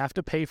that we have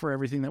to pay for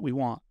everything that we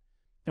want.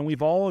 And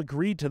we've all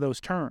agreed to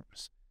those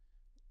terms.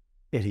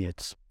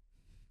 Idiots.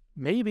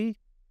 Maybe.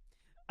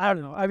 I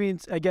don't know. I mean,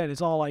 again,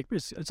 it's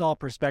all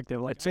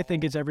perspective. Like, I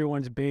think it's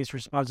everyone's base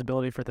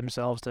responsibility for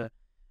themselves to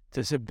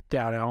sit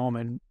down at home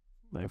and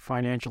like,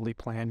 financially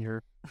plan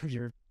your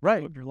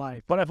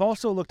life. But I've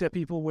also looked at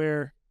people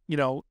where,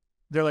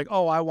 they're like,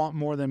 oh, I want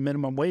more than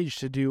minimum wage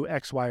to do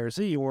X, Y, or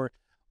Z, or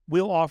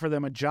we'll offer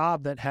them a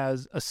job that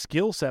has a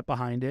skill set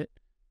behind it,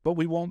 but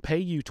we won't pay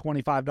you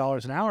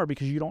 $25 an hour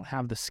because you don't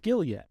have the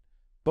skill yet.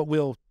 But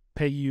we'll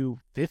pay you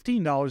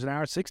 $15 an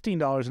hour,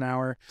 $16 an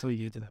hour till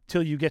you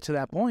get to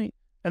that point.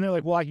 And they're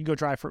like, well, I can go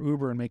drive for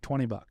Uber and make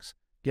 $20.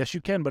 Yes,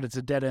 you can, but it's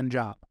a dead end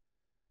job.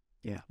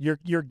 Yeah.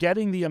 You're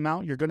getting the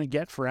amount you're going to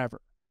get forever.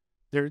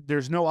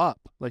 There's no up.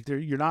 Like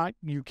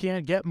you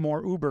can't get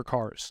more Uber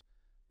cars.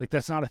 Like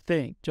that's not a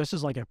thing. Just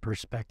as like a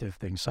perspective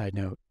thing, side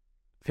note,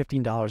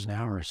 $15 an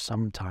hour is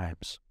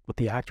sometimes what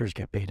the actors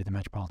get paid at the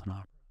Metropolitan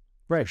Opera.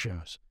 Right.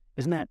 Shows.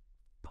 Isn't that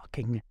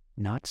fucking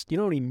nuts? Do you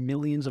know how many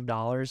millions of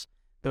dollars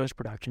those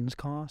productions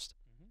cost?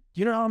 Mm-hmm.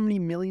 Do you know how many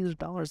millions of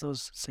dollars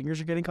those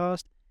singers are getting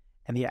cost?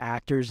 And the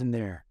actors in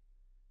there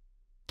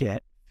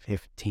get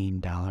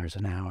 $15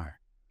 an hour.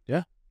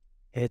 Yeah.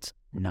 It's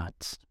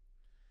nuts.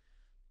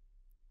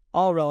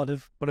 All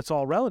relative. But it's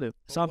all relative.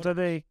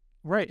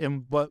 Right.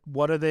 And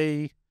what are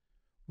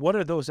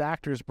those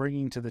actors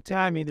bringing to the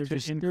table? I mean, they're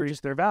just increase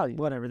their value.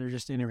 Whatever, they're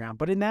just in and around.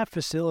 But in that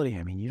facility,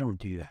 I mean, you don't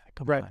do that.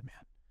 Come on, man.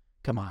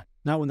 Come on.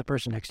 Not when the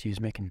person next to you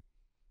is making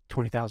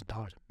 $20,000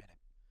 a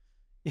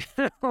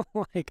minute.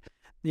 Like,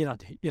 you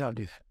don't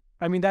do that.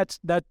 I mean,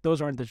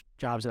 those aren't the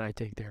jobs that I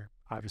take there,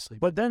 obviously.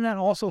 But then that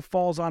also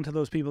falls onto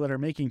those people that are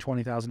making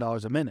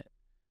 $20,000 a minute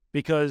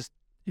because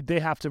they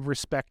have to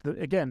respect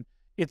again,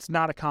 it's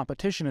not a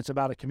competition, it's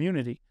about a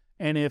community.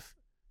 And if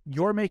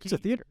you're making it's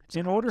a theater.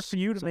 In order for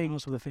you to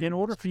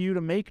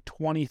make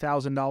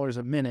 $20,000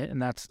 a minute,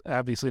 and that's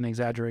obviously an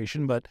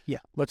exaggeration, but yeah,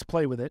 let's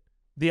play with it.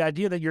 The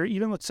idea that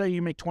let's say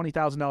you make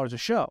 $20,000 a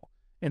show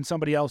and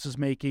somebody else is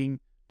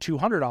making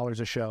 $200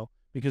 a show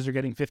because they're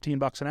getting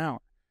 $15 an hour.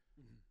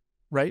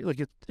 Right? Like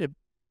it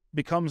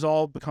becomes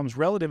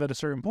relative at a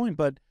certain point.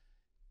 But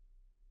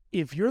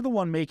if you're the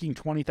one making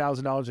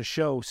 $20,000 a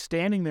show,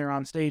 standing there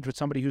on stage with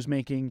somebody who's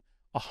making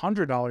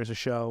 $100 a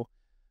show,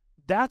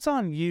 that's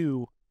on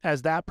you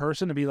as that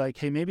person to be like,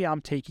 hey, maybe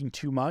I'm taking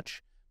too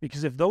much,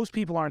 because if those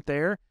people aren't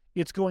there,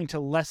 it's going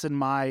to lessen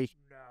my.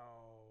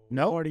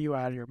 No. What are you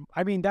out of here?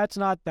 I mean, that's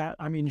not that.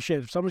 I mean, shit.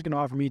 If someone's going to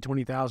offer me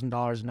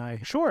 $20,000 a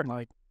night, sure,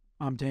 like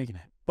I'm taking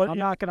it. But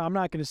I'm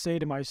not gonna say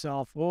to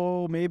myself,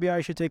 "Oh, maybe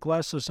I should take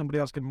less so somebody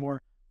else can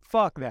more."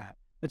 Fuck that.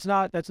 That's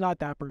not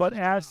that person. But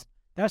that's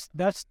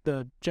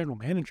the general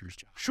manager's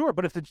job. Sure,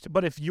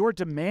 but if you're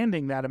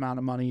demanding that amount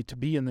of money to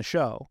be in the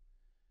show,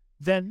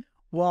 then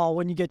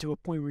when you get to a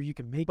point where you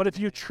can make. But if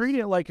you treat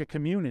it like a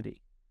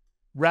community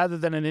rather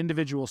than an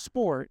individual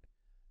sport,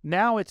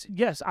 now it's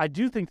yes, I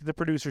do think that the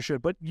producer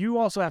should, but you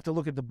also have to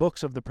look at the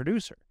books of the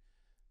producer.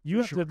 You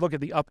have to look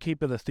at the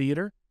upkeep of the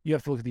theater. You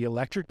have to look at the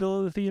electric bill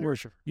of the theater.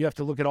 Sure. You have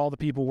to look at all the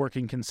people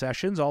working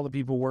concessions, all the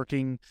people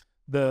working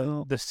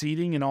the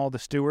seating, and all the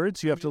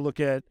stewards. You have to look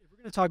at. If we're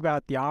going to talk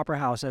about the Opera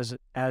House as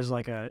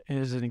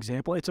an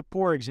example, it's a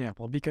poor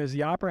example because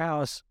the Opera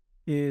House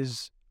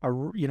is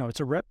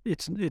there's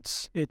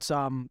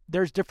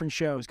different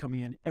shows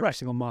coming in every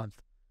single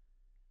month,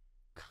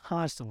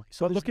 constantly.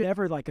 So look at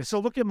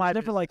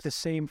the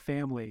same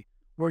family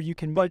where you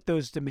can make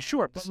those demands.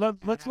 Sure, but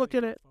let's look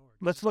at it.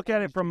 Let's look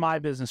at it from my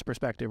business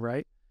perspective,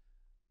 right?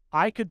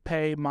 I could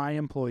pay my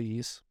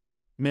employees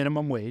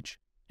minimum wage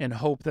and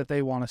hope that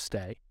they want to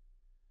stay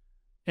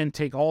and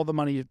take all the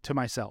money to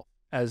myself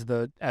as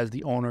the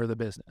owner of the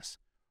business.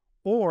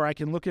 Or I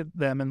can look at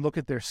them and look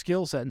at their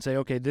skill set and say,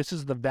 okay, this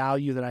is the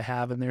value that I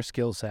have in their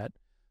skill set.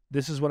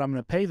 This is what I'm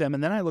going to pay them.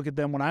 And then I look at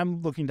them when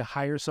I'm looking to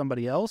hire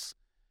somebody else.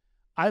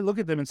 I look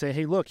at them and say,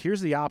 hey, look,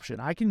 here's the option.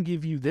 I can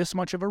give you this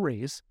much of a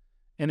raise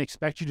and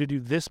expect you to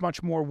do this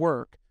much more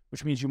work,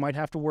 which means you might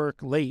have to work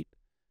late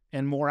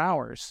and more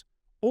hours.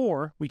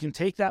 Or we can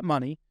take that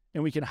money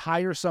and we can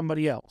hire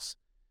somebody else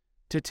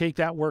to take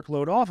that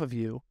workload off of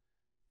you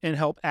and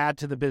help add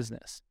to the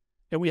business.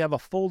 And we have a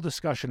full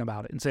discussion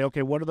about it and say,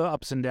 okay, what are the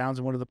ups and downs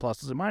and what are the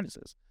pluses and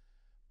minuses?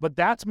 But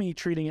that's me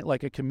treating it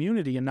like a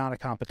community and not a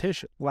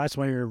competition. Well, that's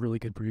why you're a really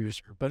good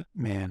producer. But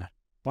man,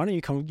 why don't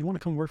you come? You want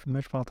to come work for the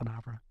Metropolitan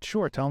Opera?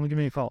 Sure, tell them to give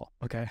me a call.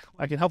 Okay.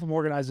 I can help them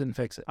organize it and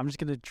fix it. I'm just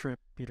going to trip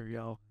Peter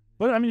Yo.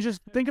 But I mean,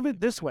 just think of it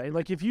this way.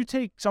 Like if you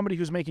take somebody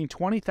who's making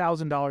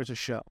 $20,000 a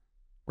show,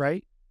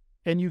 right?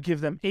 And you give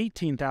them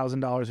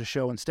 $18,000 a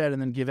show instead,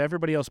 and then give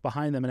everybody else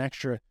behind them an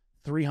extra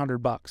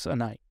 $300 a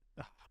night.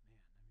 Oh,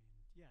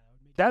 man.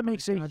 That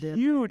makes a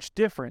huge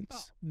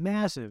difference.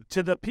 Massive.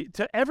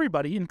 To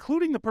everybody,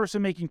 including the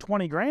person making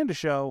 $20,000 a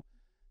show.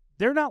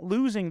 They're not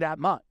losing that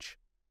much.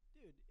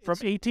 Dude, from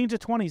 18 to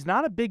 20 is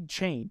not a big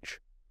change.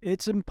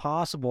 It's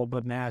impossible,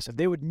 but massive.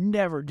 They would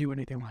never do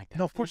anything like that.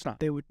 No, of course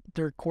not.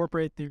 They're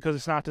corporate. Because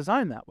it's not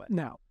designed that way.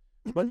 No.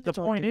 But the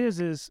point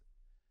is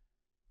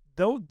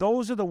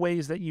those are the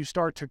ways that you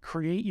start to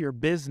create your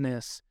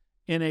business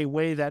in a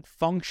way that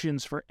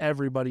functions for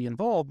everybody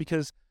involved,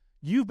 because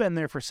you've been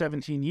there for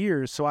 17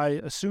 years, so I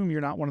assume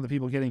you're not one of the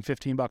people getting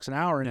 $15 an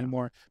hour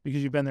anymore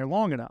because you've been there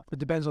long enough. It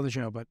depends on the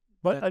show, but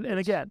and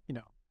again,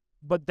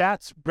 but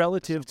that's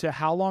relative to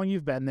how long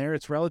you've been there.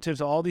 It's relative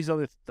to all these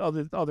other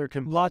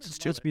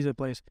lots of pizza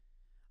place.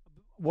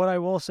 What I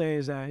will say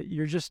is that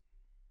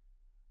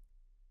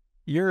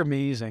you're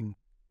amazing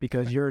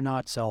because you're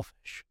not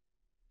selfish,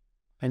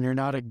 and you're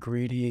not a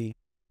greedy,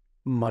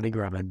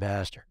 money-grubbing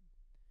bastard.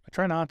 I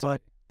try not to.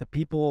 But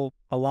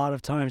a lot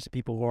of times, the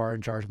people who are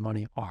in charge of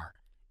money are.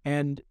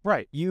 And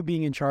you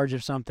being in charge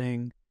of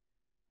something,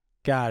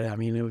 God, I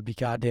mean, it would be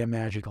goddamn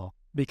magical.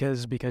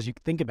 Because you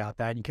think about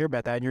that and you care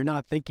about that, and you're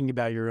not thinking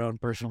about your own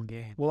personal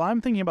gain. Well,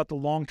 I'm thinking about the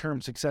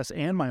long-term success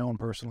and my own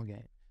personal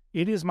gain.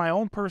 It is my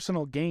own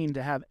personal gain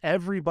to have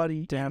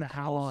everybody in the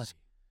house.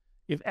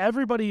 If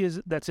everybody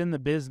that's in the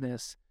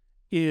business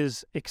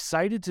is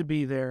excited to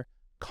be there,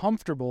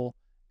 comfortable,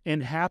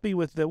 and happy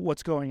with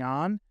what's going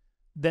on,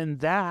 then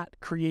that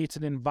creates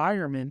an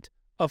environment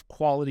of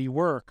quality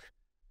work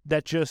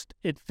that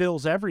it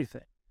fills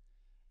everything.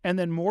 And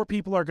then more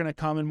people are going to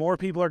come and more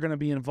people are going to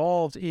be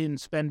involved in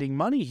spending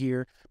money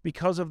here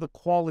because of the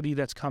quality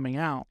that's coming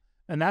out.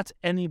 And that's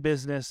any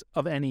business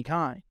of any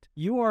kind.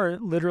 You are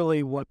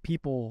literally what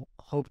people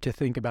hope to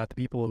think about the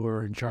people who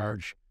are in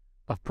charge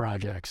of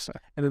projects.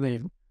 And then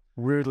they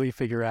rudely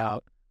figure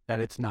out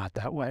that it's not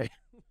that way.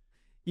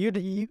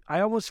 I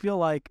almost feel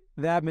like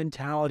that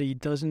mentality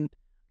doesn't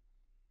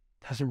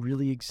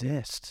really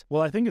exist.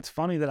 Well, I think it's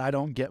funny that I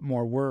don't get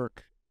more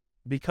work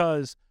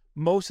because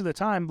most of the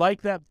time,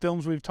 like that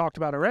films we've talked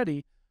about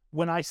already,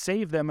 when I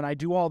save them and I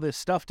do all this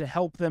stuff to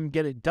help them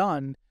get it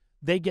done,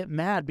 they get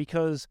mad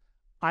because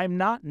I'm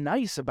not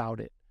nice about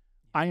it.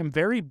 I am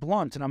very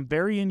blunt and I'm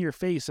very in your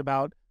face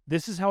about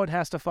this is how it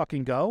has to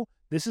fucking go.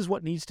 This is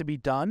what needs to be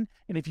done.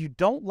 And if you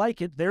don't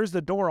like it, there's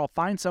the door. I'll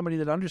find somebody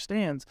that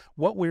understands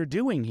what we're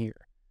doing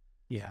here.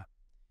 Yeah.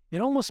 It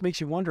almost makes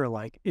you wonder,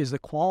 like, is the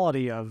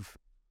quality of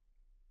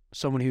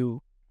someone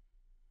who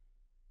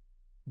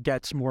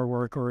gets more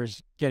work or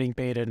is getting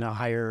paid in a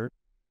higher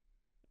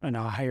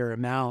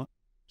amount,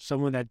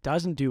 someone that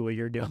doesn't do what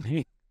you're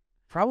doing?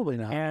 Probably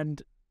not.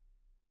 And,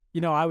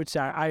 I would say,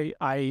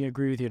 I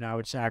agree with you, and I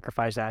would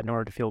sacrifice that in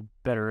order to feel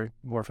better,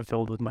 more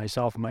fulfilled with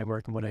myself and my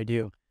work and what I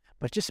do.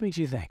 But it just makes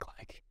you think,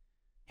 like,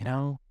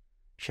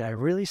 should I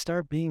really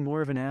start being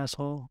more of an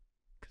asshole?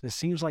 Because it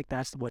seems like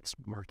that's what's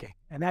working.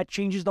 And that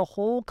changes the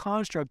whole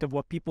construct of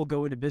what people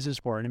go into business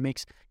for, and it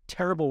makes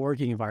terrible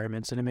working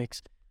environments, and it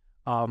makes...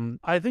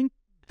 I think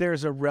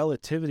there's a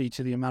relativity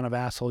to the amount of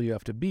asshole you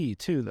have to be,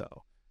 too,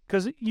 though.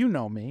 Because you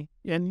know me,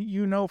 and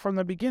you know from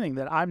the beginning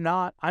that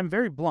I'm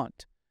very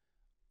blunt,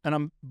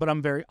 but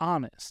I'm very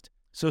honest.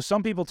 So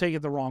some people take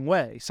it the wrong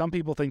way. Some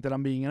people think that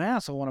I'm being an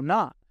asshole when I'm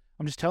not.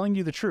 I'm just telling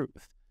you the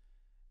truth.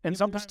 And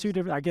sometimes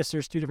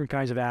there's two different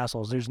kinds of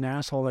assholes. There's an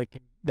asshole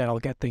that'll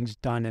get things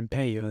done and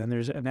pay you, and then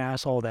there's an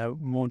asshole that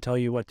won't tell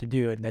you what to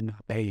do and then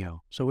not pay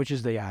you. So which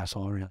is the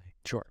asshole, really?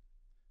 Sure.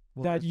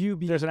 Well,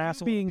 there's an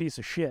asshole being a piece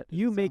of shit.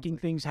 You making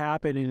things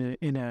happen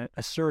in a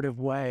assertive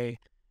way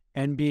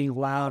and being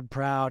loud,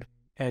 proud,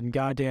 and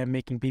goddamn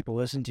making people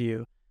listen to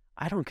you.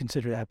 I don't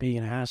consider that being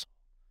an asshole.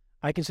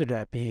 I consider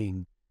that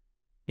being,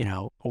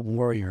 a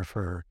warrior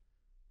for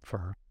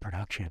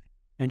production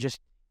and just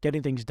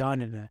getting things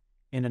done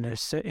in an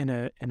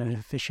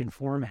efficient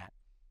format.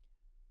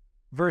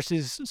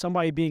 Versus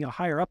somebody being a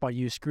higher up on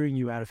you, screwing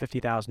you out of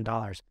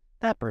 $50,000.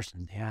 That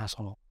person's the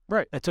asshole.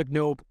 Right. That took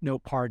no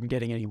part in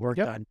getting any work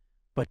done,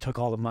 but took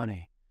all the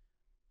money.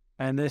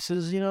 And this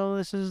is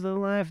the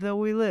life that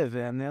we live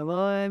in.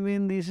 I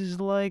mean, this is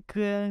like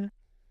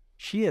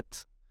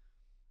shit.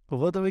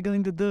 What are we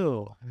going to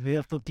do? We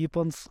have to keep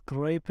on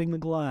scraping the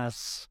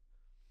glass.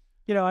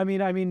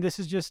 This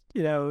is just,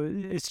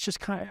 it's just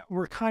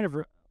we're kind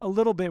of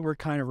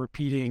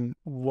repeating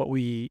what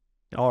we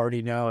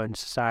already know in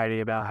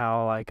society about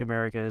how, like,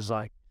 America is,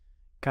 like,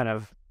 kind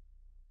of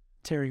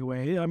tearing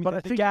away. I mean,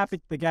 but the gap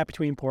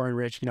between poor and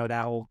rich, that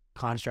whole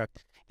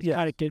construct,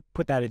 kind of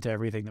put that into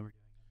everything that we're doing.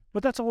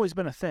 But that's always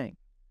been a thing.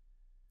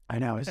 I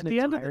know. At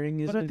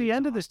the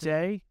end of this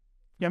day,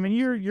 I mean,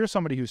 you're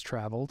somebody who's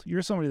traveled.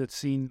 You're somebody that's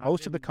seen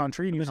most of the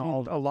country, and you've seen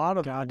a lot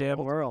of goddamn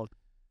world.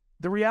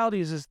 The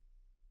reality is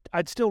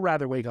I'd still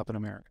rather wake up in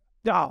America.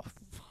 Oh,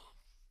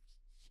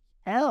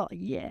 hell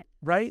yeah.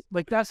 Right?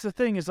 Like, that's the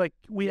thing, is, like,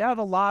 we have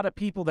a lot of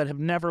people that have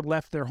never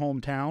left their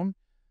hometown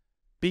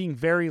being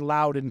very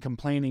loud and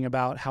complaining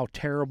about how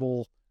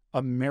terrible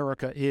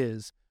America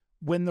is,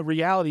 when the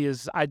reality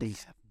is they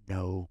have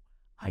no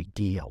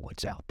idea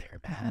what's out there,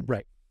 man.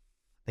 Right.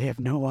 They have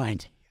no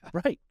idea.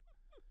 Right.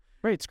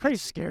 Right. It's crazy.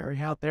 It's scary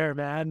out there,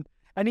 man.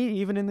 And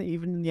even in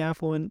the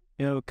affluent,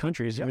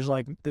 countries,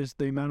 there's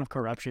the amount of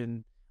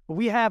corruption.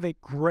 We have it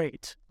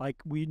great. Like,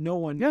 no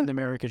one in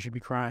America should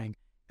be crying.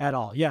 at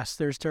all. Yes,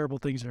 there's terrible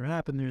things that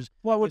happen.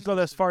 Well, I wouldn't go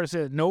as far as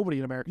say that nobody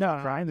in America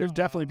is crying. There's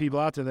definitely people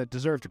out there that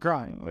deserve to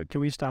cry.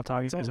 Can we stop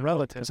talking? It's all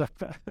relative.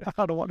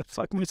 I don't want to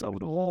suck myself in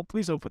the wall.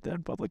 Please don't put that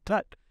in public.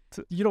 Tut.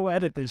 You don't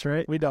edit this,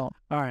 right? We don't.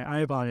 All right, I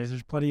apologize.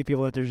 There's plenty of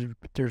people that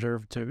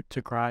deserve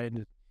to cry,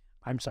 and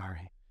I'm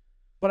sorry.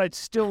 But I'd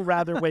still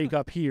rather wake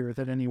up here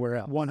than anywhere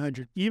else.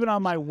 100. Even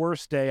on my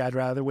worst day, I'd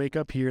rather wake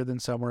up here than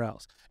somewhere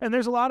else. And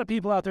there's a lot of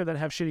people out there that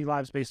have shitty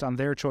lives based on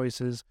their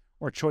choices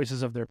or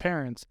choices of their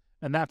parents,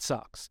 and that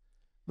sucks.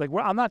 Like,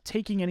 I'm not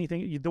taking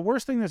anything. The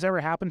worst thing that's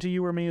ever happened to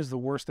you or me is the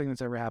worst thing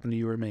that's ever happened to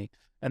you or me,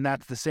 and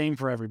that's the same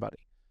for everybody.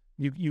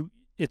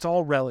 It's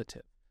all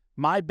relative.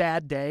 My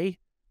bad day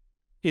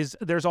is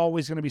there's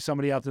always going to be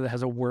somebody out there that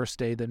has a worse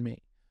day than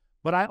me.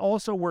 But I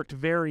also worked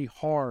very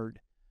hard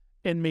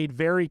and made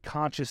very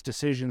conscious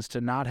decisions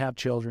to not have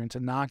children, to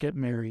not get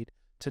married,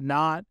 to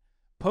not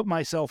put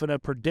myself in a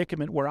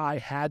predicament where I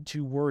had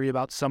to worry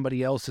about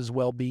somebody else's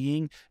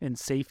well-being and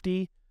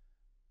safety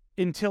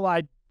until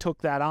I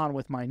took that on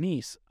with my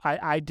niece.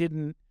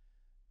 That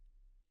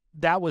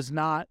was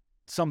not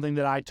something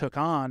that I took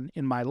on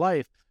in my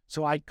life.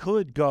 So I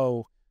could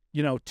go,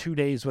 2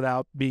 days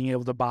without being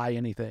able to buy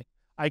anything.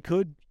 I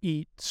could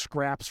eat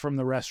scraps from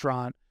the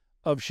restaurant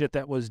of shit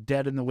that was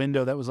dead in the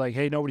window that was like,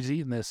 hey, nobody's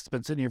eating this. It's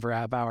been sitting here for a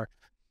half hour.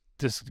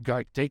 Just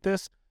take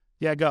this?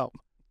 Yeah, go.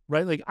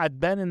 Right? Like, I've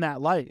been in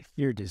that life.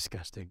 You're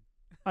disgusting.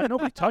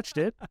 Nobody touched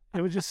it.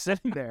 It was just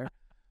sitting there.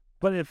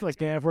 But if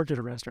I've worked at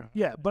a restaurant.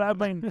 Yeah, but I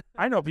mean,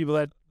 I know people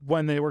that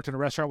when they worked in a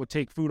restaurant would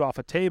take food off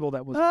a table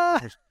that was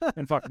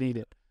and fucking eat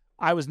it.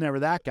 I was never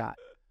that guy.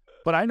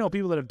 But I know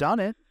people that have done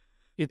it.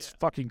 It's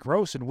fucking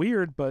gross and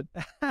weird, but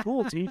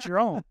cool, to each your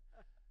own.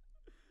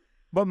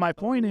 But my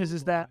point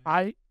is that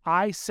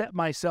I set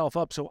myself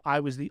up so I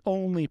was the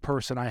only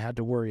person I had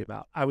to worry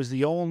about. I was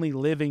the only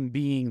living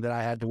being that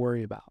I had to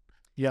worry about.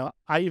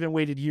 I even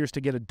waited years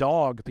to get a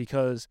dog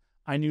because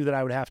I knew that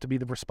I would have to be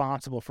the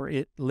responsible for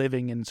it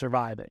living and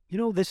surviving.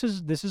 This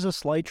is a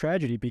slight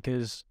tragedy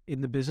because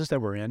in the business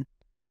that we're in,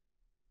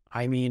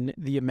 I mean,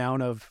 the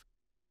amount of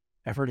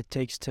effort it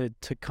takes to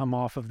come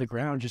off of the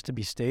ground just to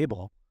be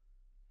stable.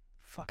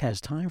 Fuck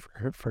has time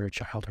for a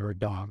child or a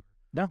dog.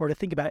 No. Or to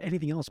think about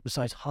anything else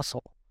besides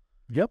hustle.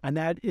 Yep. And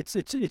that it's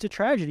a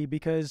tragedy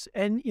because,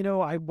 and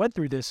I went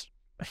through this.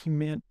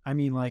 I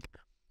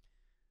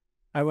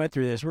went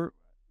through this.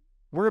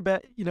 We're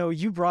about,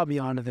 you brought me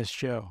onto this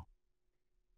show